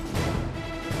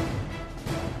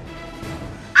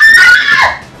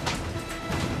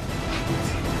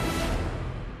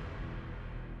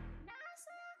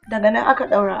 Daga nan aka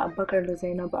ɗaura Abubakar da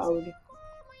Zainabu aure.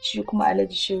 Shi kuma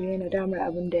Alhaji Shehu yana damar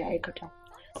abin da ya aikata.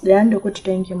 Da yanda kotu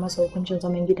ta yanke masa hukuncin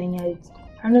zaman gidan yari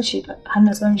har na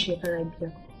tsawon shekara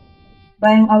 5.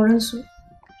 Bayan aurensu,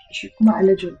 shi kuma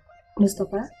Alhaji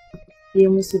Mustapha ya yi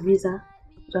musu visa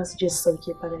za su je su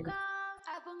sauke farari.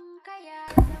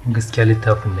 Gaskiya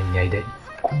littafin nan ya yi daɗi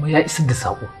kuma ya isar da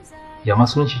saƙo. Ya ma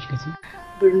sunan shi kika ce?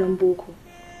 Birnin Boko.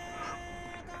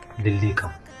 Lalle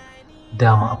kam.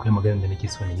 Dama akwai maganar da nake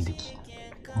so na yi da ke.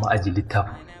 Kuma aji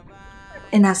littafin.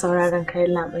 Ina sauraron kayan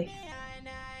labai.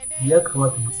 Ya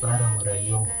kamata mu tsara wa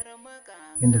rayuwarmu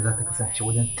yadda za ta kasance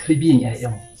wajen tarbiyyar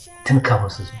 'ya'yanmu tun kafin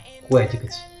su zo. Ko ya kika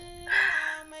ce?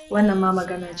 Wannan ma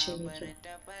magana ce mai kyau.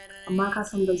 Amma ka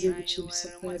san ba zai wuce bisa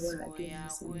koyarwar addinin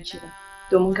musulunci ba.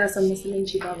 Domin ka san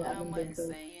musulunci babu abin da ya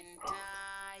zo.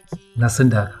 Na san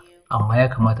da haka, amma ya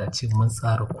kamata a ce mun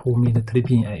tsara komai na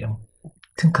tarbiyyar 'ya'yan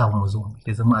tun kafin mu zo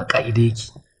ya zama a ƙa'ida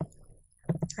yake.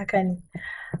 Haka ne.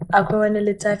 Akwai wani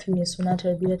littafi mai suna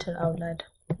Tarbiyyatul Aulad.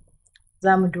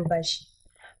 Za mu duba shi.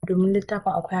 Domin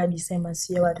littafin akwai hadisai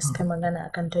masu yawa da suka magana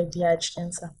akan tarbiyya a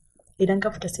cikinsa. Idan ka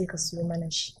fita sai ka siyo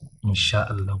mana shi. Insha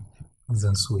Allah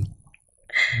zan so yi.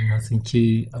 Na san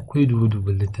ke akwai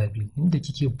dubu-dubun littafi inda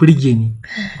kike burge ni,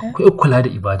 akwai kula da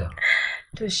ibada.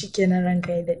 To shi kenan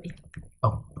ranka ya daɗe.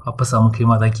 A fasa maka kai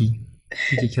ma zaki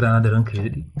kike kira na da ranka ya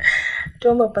daɗe.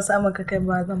 To ba fasa maka kai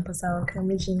ba zan fasa maka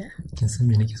mijina. Kin san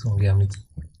me nake son gaya miki?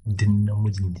 Din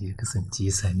namijin da ya kasance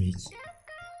ya same ki.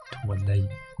 To wallahi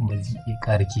ba zai iya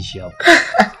ƙara kishiya ba.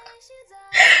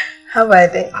 Haba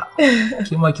dai.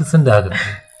 Ke ma kin san da haka.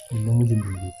 Namijin da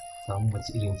ya samu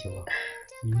mace irin ki ba.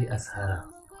 Yi asara.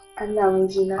 Allah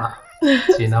mijina.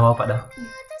 Ce na ma faɗa.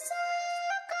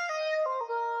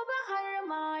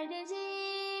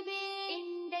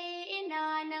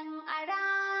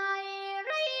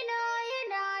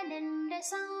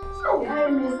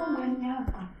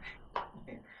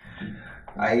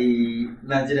 Ai,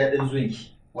 na ji daɗin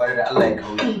zuwanki, wanda da Allah ya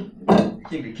kawo ki.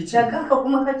 Kin ga kicin. Da kanka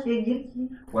kuma kake girki?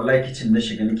 Wallahi kicin na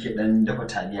shiga nake dan dafa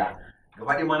taliya.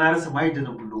 Gaba ɗaya ma na rasa mai da na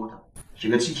kullo wata.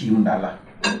 Shiga ciki mun da Allah.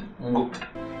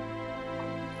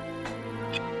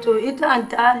 To ita an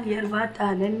taliyar ba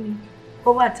ta nan ne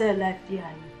ko ba ta da lafiya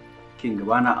ne? Kin ga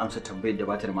bana amsa tambayar da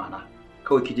ba ta da ma'ana.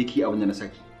 Kawai ki je ki abin da na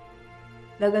saki.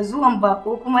 Daga zuwan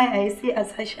bako kuma yayi sai a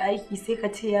sashi aiki sai ka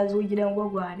ce ya zo gidan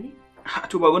gwagware?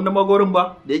 To ba gwanda magorin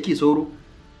ba da yake sauro.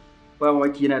 Ba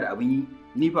mamaki yana da abin yi.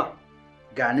 Ni fa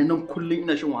ga ni nan kullum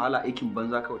ina shan wahala aikin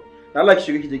banza kawai. Allah ki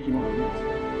shiga ki je ki mun abin.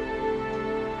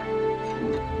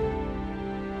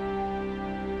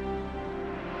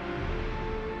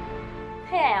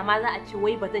 Ta yaya ma za a ce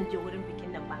wai ba zan je wurin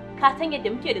bikin nan ba? Ka san yadda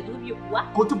muke da zubi kuwa?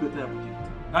 Ko tun bai taya muke.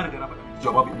 Na riga na faɗa miki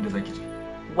jawabi inda zaki je.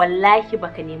 Wallahi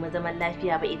baka nemi zaman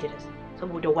lafiya ba Idris,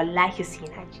 saboda wallahi sai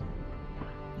na ji.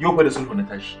 Yau fa da sulhu na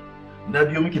tashi. Na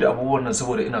biyo miki da abubuwan nan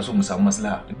saboda ina so mu samu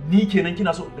maslaha. Ni kenan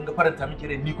kina so in dinga faranta miki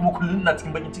rai ni kuma kullun ina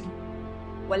cikin bakin ciki.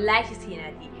 Wallahi sai na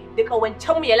ji. Duka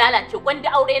wancan mu ya lalace, gwanda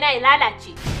aure na ya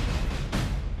lalace.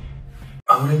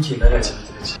 Auren ki lalace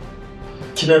miki da ce.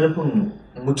 Kina nufin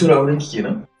mutuwar auren ki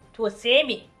kenan? To sai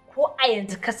me? Ko a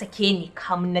yanzu ka sake ni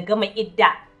kamun na gama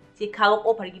idda sai ka ga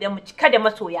kofar gidanmu cika da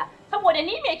masoya saboda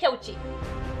ni mai kyau ce.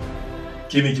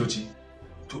 Ke mai kyau ce?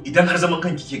 To idan har zaman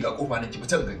kanki ke ga kofa nan ki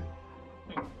fita gani.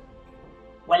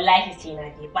 Wallahi sai na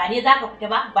je. Ba ne zaka fita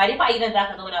ba, ba ne fa a gidan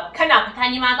zaka zauna ba. Kana fita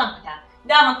ni ma zan fita.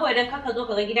 Dama kawai dan kaka zo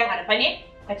ka ga gidan arfa ne,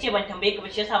 ka ce ban tambaye ka ba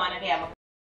shi yasa ma na gaya maka.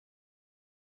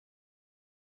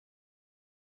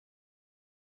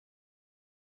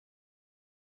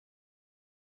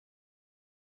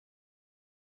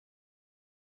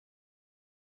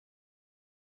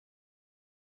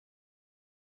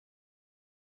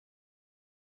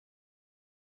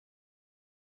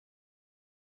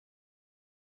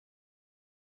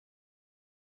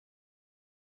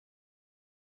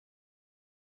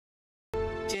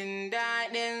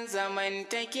 Daɗin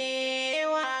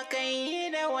zamantakewa kai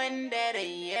da wanda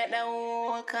rai ya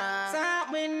ɗauka.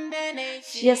 Zaɓin da na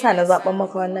Shi yasa na zaɓan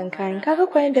maka wannan kayan. Kaga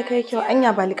ko yadda kai kyau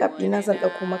anya ba liƙafi na zan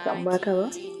ɗauko maka in baka ba.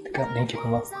 Kan ɗinki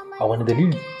kuma a wani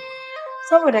dalili?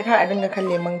 Saboda kar a dinga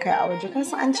kalle min kai a waje kan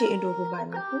san an ce ido guba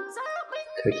ne ko?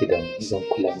 Karki da zan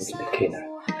kula miki da kaina.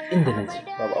 Inda na je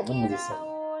babu abin da zai sa.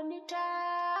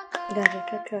 Ga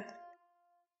kaka.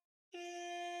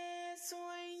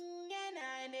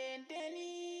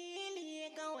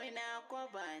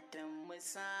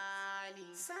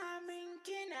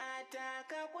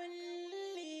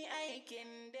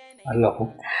 Allah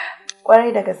ko?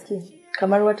 Kwarai da gaske,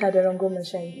 kamar wata da ran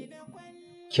 12.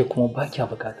 Ke kuma ba kya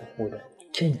bukatar hoda.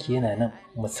 Kyanki yana nan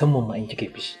musamman ma in kika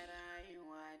fishi.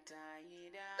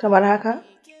 Kamar haka?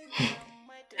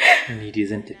 Ni dai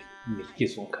zan tafi. Me kike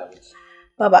so in kawo ki?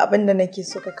 Babu abin da nake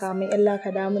so ka kawo min illa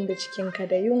ka damun da cikinka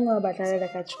da yunwa ba tare da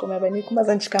ka ci kuma ba ni kuma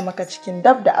zan cika maka cikin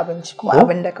dab da abinci kuma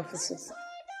abin da ka fi so.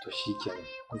 To shikenan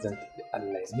zan tafi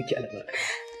Allah ya miki albarka.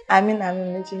 Amin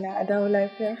amin mijina a dawo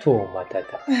lafiya. To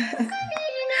matata.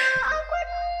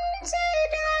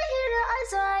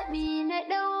 Zaɓi na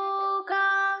ɗauka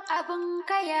abin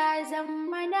ka ya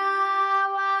zama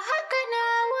nawa haka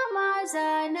nawa maza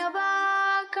na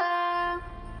baka.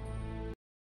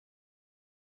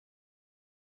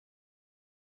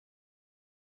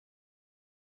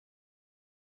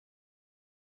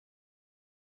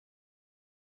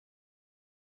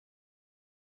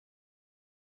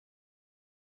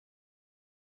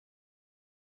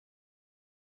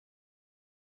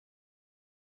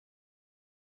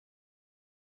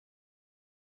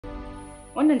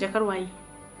 Wannan jakar waye?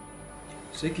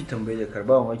 Sai ki tambaye da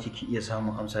karba wa ki iya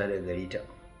samun amsa daga gare ta.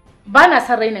 Ba na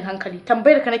son rainin hankali.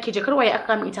 Tambayar ka nake jakar waye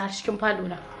aka min ita har cikin falo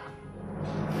na.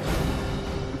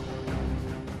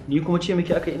 Ni kuma ce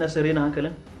miki aka ina son rainin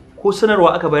hankalin? Ko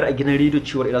sanarwa aka bayar a gidan rediyo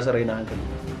cewa ina son rainin hankali?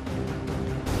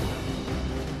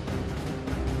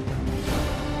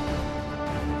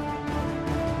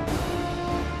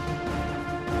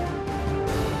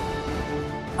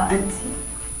 Anti,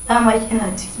 dama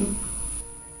kina ciki.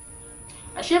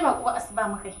 Ashe ba kuwa asuba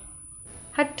makai.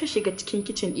 Har ta shiga cikin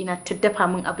kicin ɗina ta dafa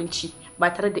min abinci ba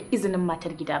tare da izinin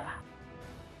matar gida ba.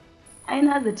 Ai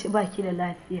na zaci baki da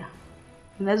lafiya.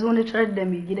 Na zo na tarar da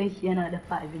mai gidanki yana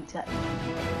dafa abinci a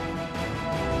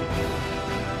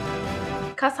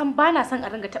Ka san ba na son a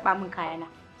ringa taɓa min kayana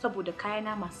saboda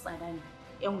kayana masu tsada ne.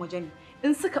 'Yan waje ne.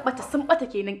 In suka ɓata sun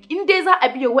ɓata kenan in dai za a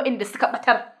biya waɗanda suka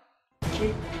ɓatar.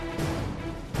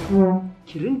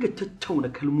 Ki ringa tattauna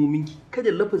kalmominki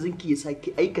kada lafazinki ya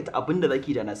saki aikata abin da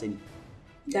zaki da na sani.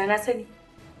 Da na sani.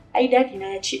 Ai dadi na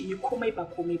ya ce in yi komai ba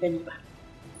komai bane ba.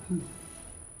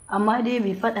 Amma dai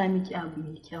bai faɗa miki abu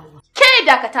mai kyau ba. Ke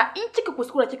dakata in kika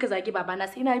kuskura kika zagi babana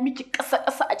sai na miki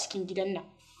ƙasa-ƙasa a cikin gidan nan.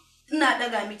 Ina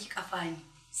daga miki kafa ne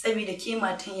saboda ke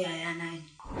matan yayana ne.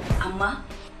 Amma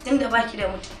tunda baki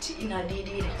da mutunci ina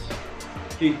daidai da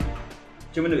ke.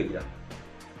 Ki mun daga gida.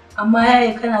 Amma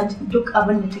yaya kana jin duk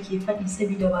abin da take faɗi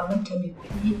saboda babanta mai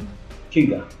kuɗi ne.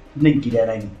 Kinga nan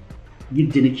gidana ne.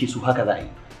 Yadda nake so haka za a yi.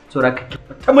 Saboda ka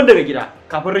fita mun daga gida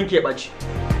kafin ranki ya ɓaci.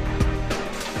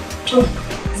 To,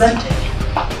 zan tafi.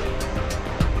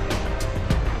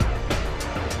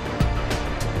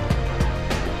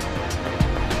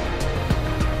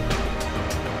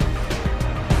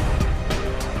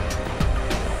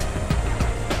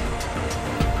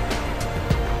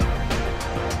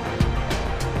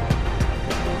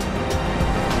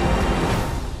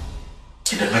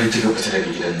 Idan har kika fita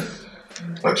daga gidan nan,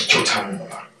 ba ki kyauta mun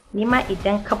ba. Ni ma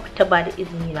idan ka fita ba da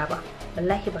izini na ba,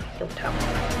 wallahi ba ka kyauta ba.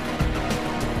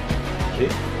 Ke?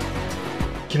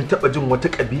 Kin taba jin wata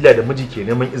kabila da miji ke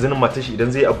neman izinin matar shi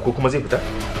idan zai abu ko kuma zai fita?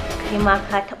 Kai ma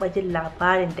ka taba jin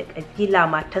labarin da kabila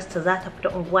matarsa za ta fita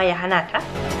unguwa ya hana ta?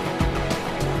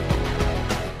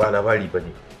 Ba labari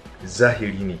bane.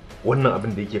 Zahiri ne wannan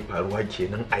abin da yake faruwa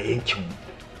kenan a yankinmu.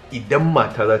 Idan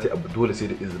mata za ta yi abu dole sai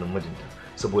da izinin mijinta.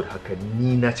 Saboda haka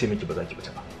ni na ce miki ba za ki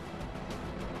fita ba.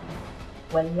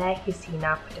 Wallahi sai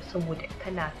na fita saboda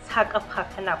kana sa kafa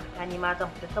kana fita ni ma zan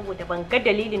fita saboda ban ga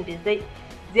dalilin da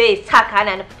zai sa ka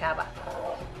hana ni fita ba.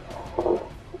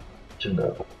 Kin ga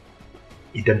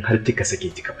idan har kika sake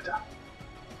kika fita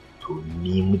to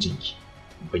ni mijinki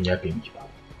ban yafe miki ba.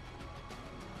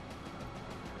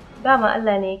 Dama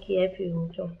Allah ne yake yafe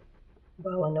mutum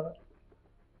ba wani ba.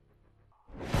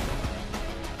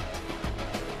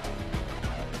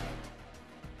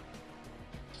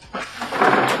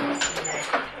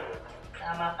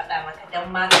 Ma faɗa maka dan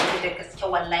ma ka da gaske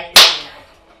wallahi ina.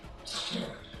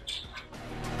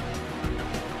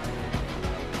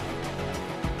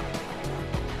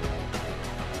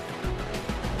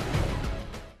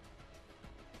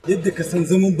 Yadda ka san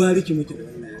zaman bariki muke da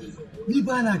wannan yarinya. Ni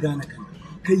ba na gane kan.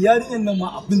 Kai yarinyar nan ma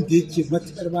abin da yake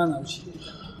matuƙar ba na wuce.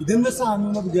 Idan na sa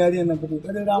hannu na buga yarinyar nan ba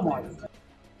kokarin ramawa.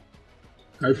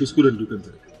 Kai kuskuren dukanta.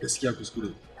 Gaskiya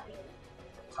kuskuren.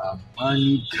 Amma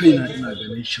ni kaina ina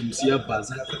ganin Shamsiya ba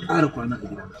za ta ƙara kwana a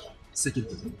gidan sakin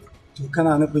ta. To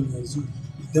kana nufin yanzu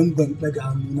idan ban ɗaga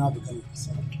hannu na buga na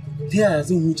kusa ta yaya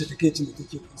zan huce takaicin da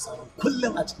take kusa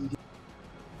kullum a cikin gida.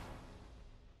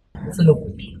 Matsalar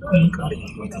ku kullum ƙara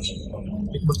yawa ta ce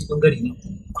duk wata ɓangare ne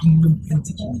kullum farin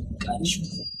ciki ne ƙara shi.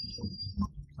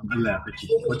 Allah ya kake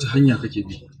wata hanya kake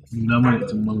bi nuna mana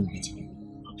ita mamu bici.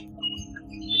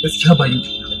 Gaskiya ba yin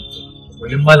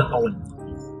wajen malam awal.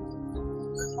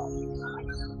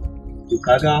 To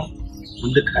kaga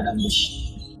mun duka kaɗan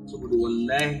mashi saboda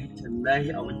wallahi tallahi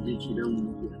a wanda yake da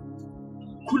mu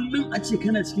kullum a ce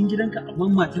kana cikin gidanka amma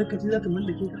matarka ce za ta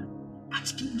mallake ka a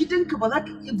cikin gidanka ba za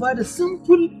ka iya ba da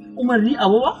simple umarni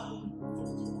abu ba.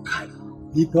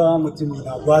 Ni fa mutum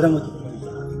na gwara mutum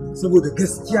saboda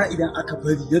gaskiya idan aka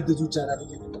bari yadda zuciya na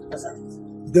take kasa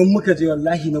idan muka je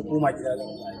wallahi na koma gida da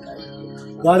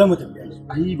gwara mutum.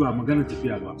 Ai ba magana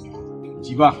tafiya ba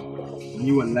ji ba ni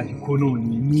wallahi ko nawa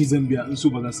ne ni zan biya in so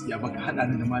ba za su iya ba ka haɗa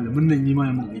ni da malamin nan ni ma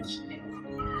ya mun aiki.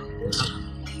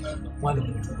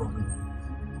 Malamin nan ba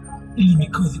ilimi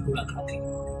kawai zai kula ka kai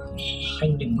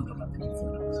hanyar maka ba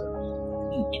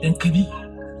idan ka bi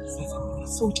sai zama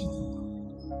sauki.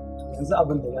 Yanzu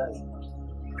abin da ya yi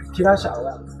kira shi a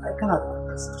waya ai kana da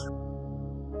gaskiya.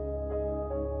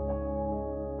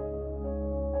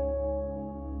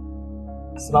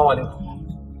 Assalamu alaikum.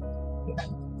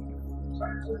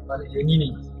 Ni ne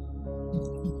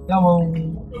Daman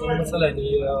wani matsala ne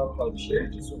ya faru shi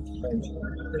yake so ki fahimci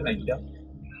tana gida.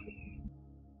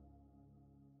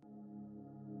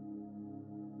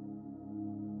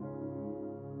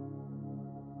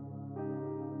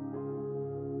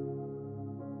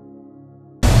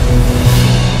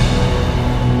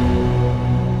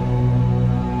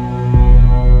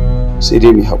 sai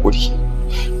dai mai haƙuri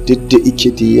duk da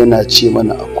ikiti yana ce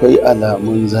mana akwai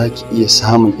alamun za ki iya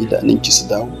samun idanunki su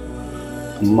dawo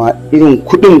amma irin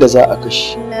kuɗin da za a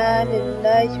kashe. Inna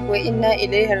lillahi wa inna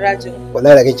ilaihi raji'un.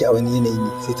 Wallahi da kake a wani yanayi ne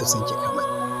sai ta san ki kamar.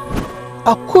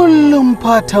 A kullum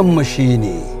fatan mu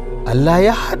shine Allah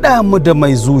ya haɗa mu da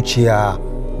mai zuciya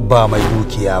ba mai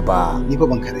dukiya ba. Ni fa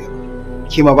ban kare ba.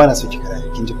 Ki ma bana so ki kare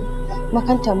kin ji ko?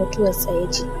 Makanta mutuwar tsaye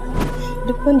ce.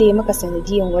 Duk wanda ya maka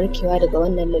sanadiyan warkewa daga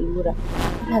wannan lalura,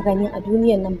 ina ganin a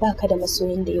duniyar nan baka da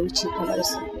masoyin da ya wuce kamar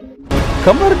su.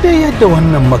 Kamar dai yadda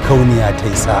wannan makauniya ta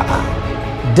yi sa'a,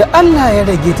 da Allah ya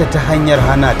rage ta ta hanyar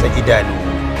hana ta idanu,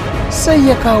 sai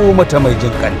ya kawo mata mai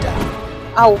jin kanta.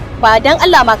 Au, ba dan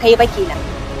Allah ma kai ba kenan.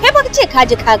 Kai ba ce ka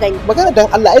ji ka gani. Magana dan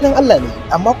Allah, ai dan Allah ne,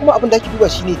 amma kuma abin da ake duba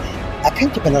shine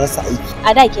akan ki fa na rasa aiki.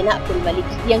 A da kenan Abdul Malik,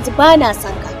 yanzu ba na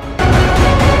son ka.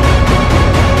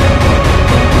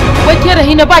 Wai ke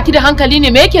Rahina ba ki da hankali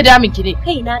ne, me yake damun ki ne?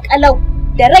 Kaina kalau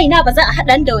da raina ba za a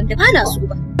haɗa da wanda ba na so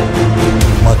ba.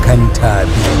 Makanta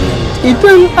biyu.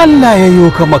 Idan Allah ya yo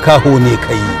ka makaho ne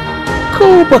kai,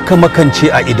 ko baka makance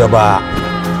a ido ba,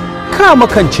 ka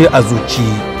makance a zuci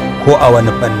ko a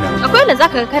wani fannin. Akwai wanda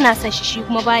zaka ga kana son shi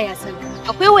kuma baya son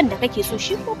ka. Akwai wanda kake so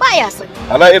shi ko baya son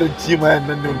ka. Ala irin timayen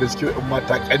nan ne wanda suke in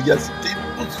mata ƙarya su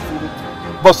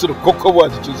ba su da kokkobo a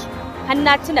jikinsu. Har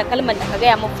na tuna kalmar da ka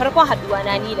gaya min farkon haduwa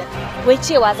na ni da wai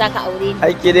cewa zaka aure ni.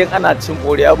 Ai ke dai ana cin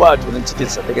ƙoriya ba a tunan cikin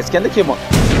sa da gaske nake ma.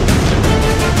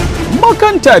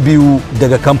 Makanta biyu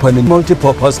daga kamfanin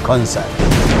Multipurpose Concert.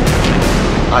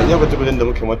 A iya bata da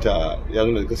muke mata ya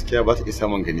nuna gaskiya ba ta isa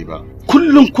man gani ba.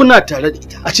 Kullum kuna tare da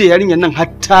ita. A ce yarinyar nan har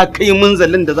ta kai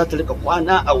munzalin da za ta rika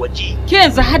kwana a waje. Ke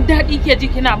yanzu har daɗi ke ji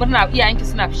kina murna iyayenki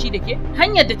suna fushi da ke?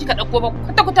 Hanyar da kika ɗauko ba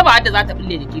kwata-kwata ba hadda za ta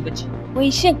bulle da ke bace. Wai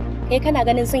shin kai kana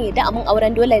ganin son yadda amin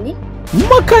auren dole ne?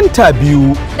 Makanta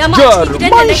biyu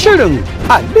jaruman shirin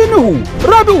Alinuhu,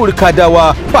 Rabi'u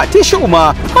Kadawa, Fatisha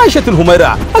Uma, Aishatul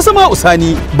Humaira, Asama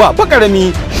Usani, Baba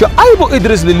Karami, Shu'aibu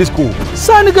Idris Lilisko,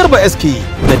 Sani Garba SK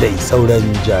da dai sauran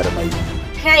jarumai.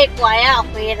 Kai kwaya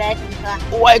akwai daɗi fa.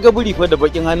 Kowa ya ga buri fa da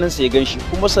bakin hannunsa ya ganshi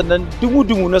kuma sannan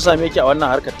dumu-dumu na same ki a wannan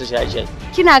harkar ta shaye-shaye.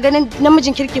 Kina ganin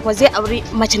namijin kirki fa zai aure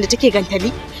macen da take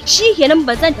gantali? Shi kenan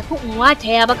ba zan tafi in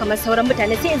wataya ba kamar sauran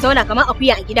mutane sai in zauna kamar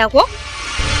akuya a gida ko?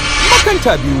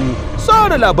 Makanta biyu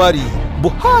tsara labari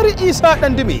Buhari Isa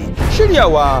Dandime,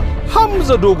 shiryawa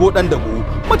Hamza Dogo Dandago,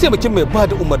 mataimakin mai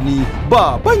bada umarni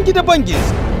Babangida Bangis.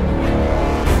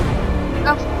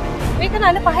 Kai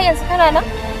kana nufa har yanzu kana nan?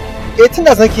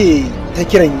 Tunda sake ta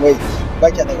kiran wai ba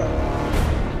ki daga.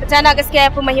 Fita na gaskiya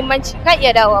yafi muhimmanci, ka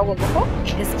iya dawowa gobe ko?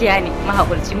 Gaskiya ne,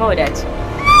 mahaƙurci mawadaci.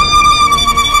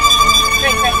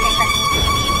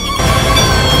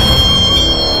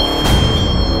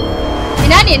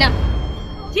 Ina ne nan?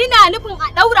 Kina nufin a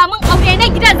ɗaura min aure na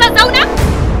gidan zan zauna?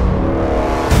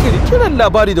 Kirkiran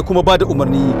labari da kuma bada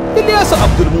umarni Ilyasu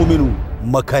Abdulmuminu,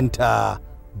 Makanta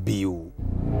biyu.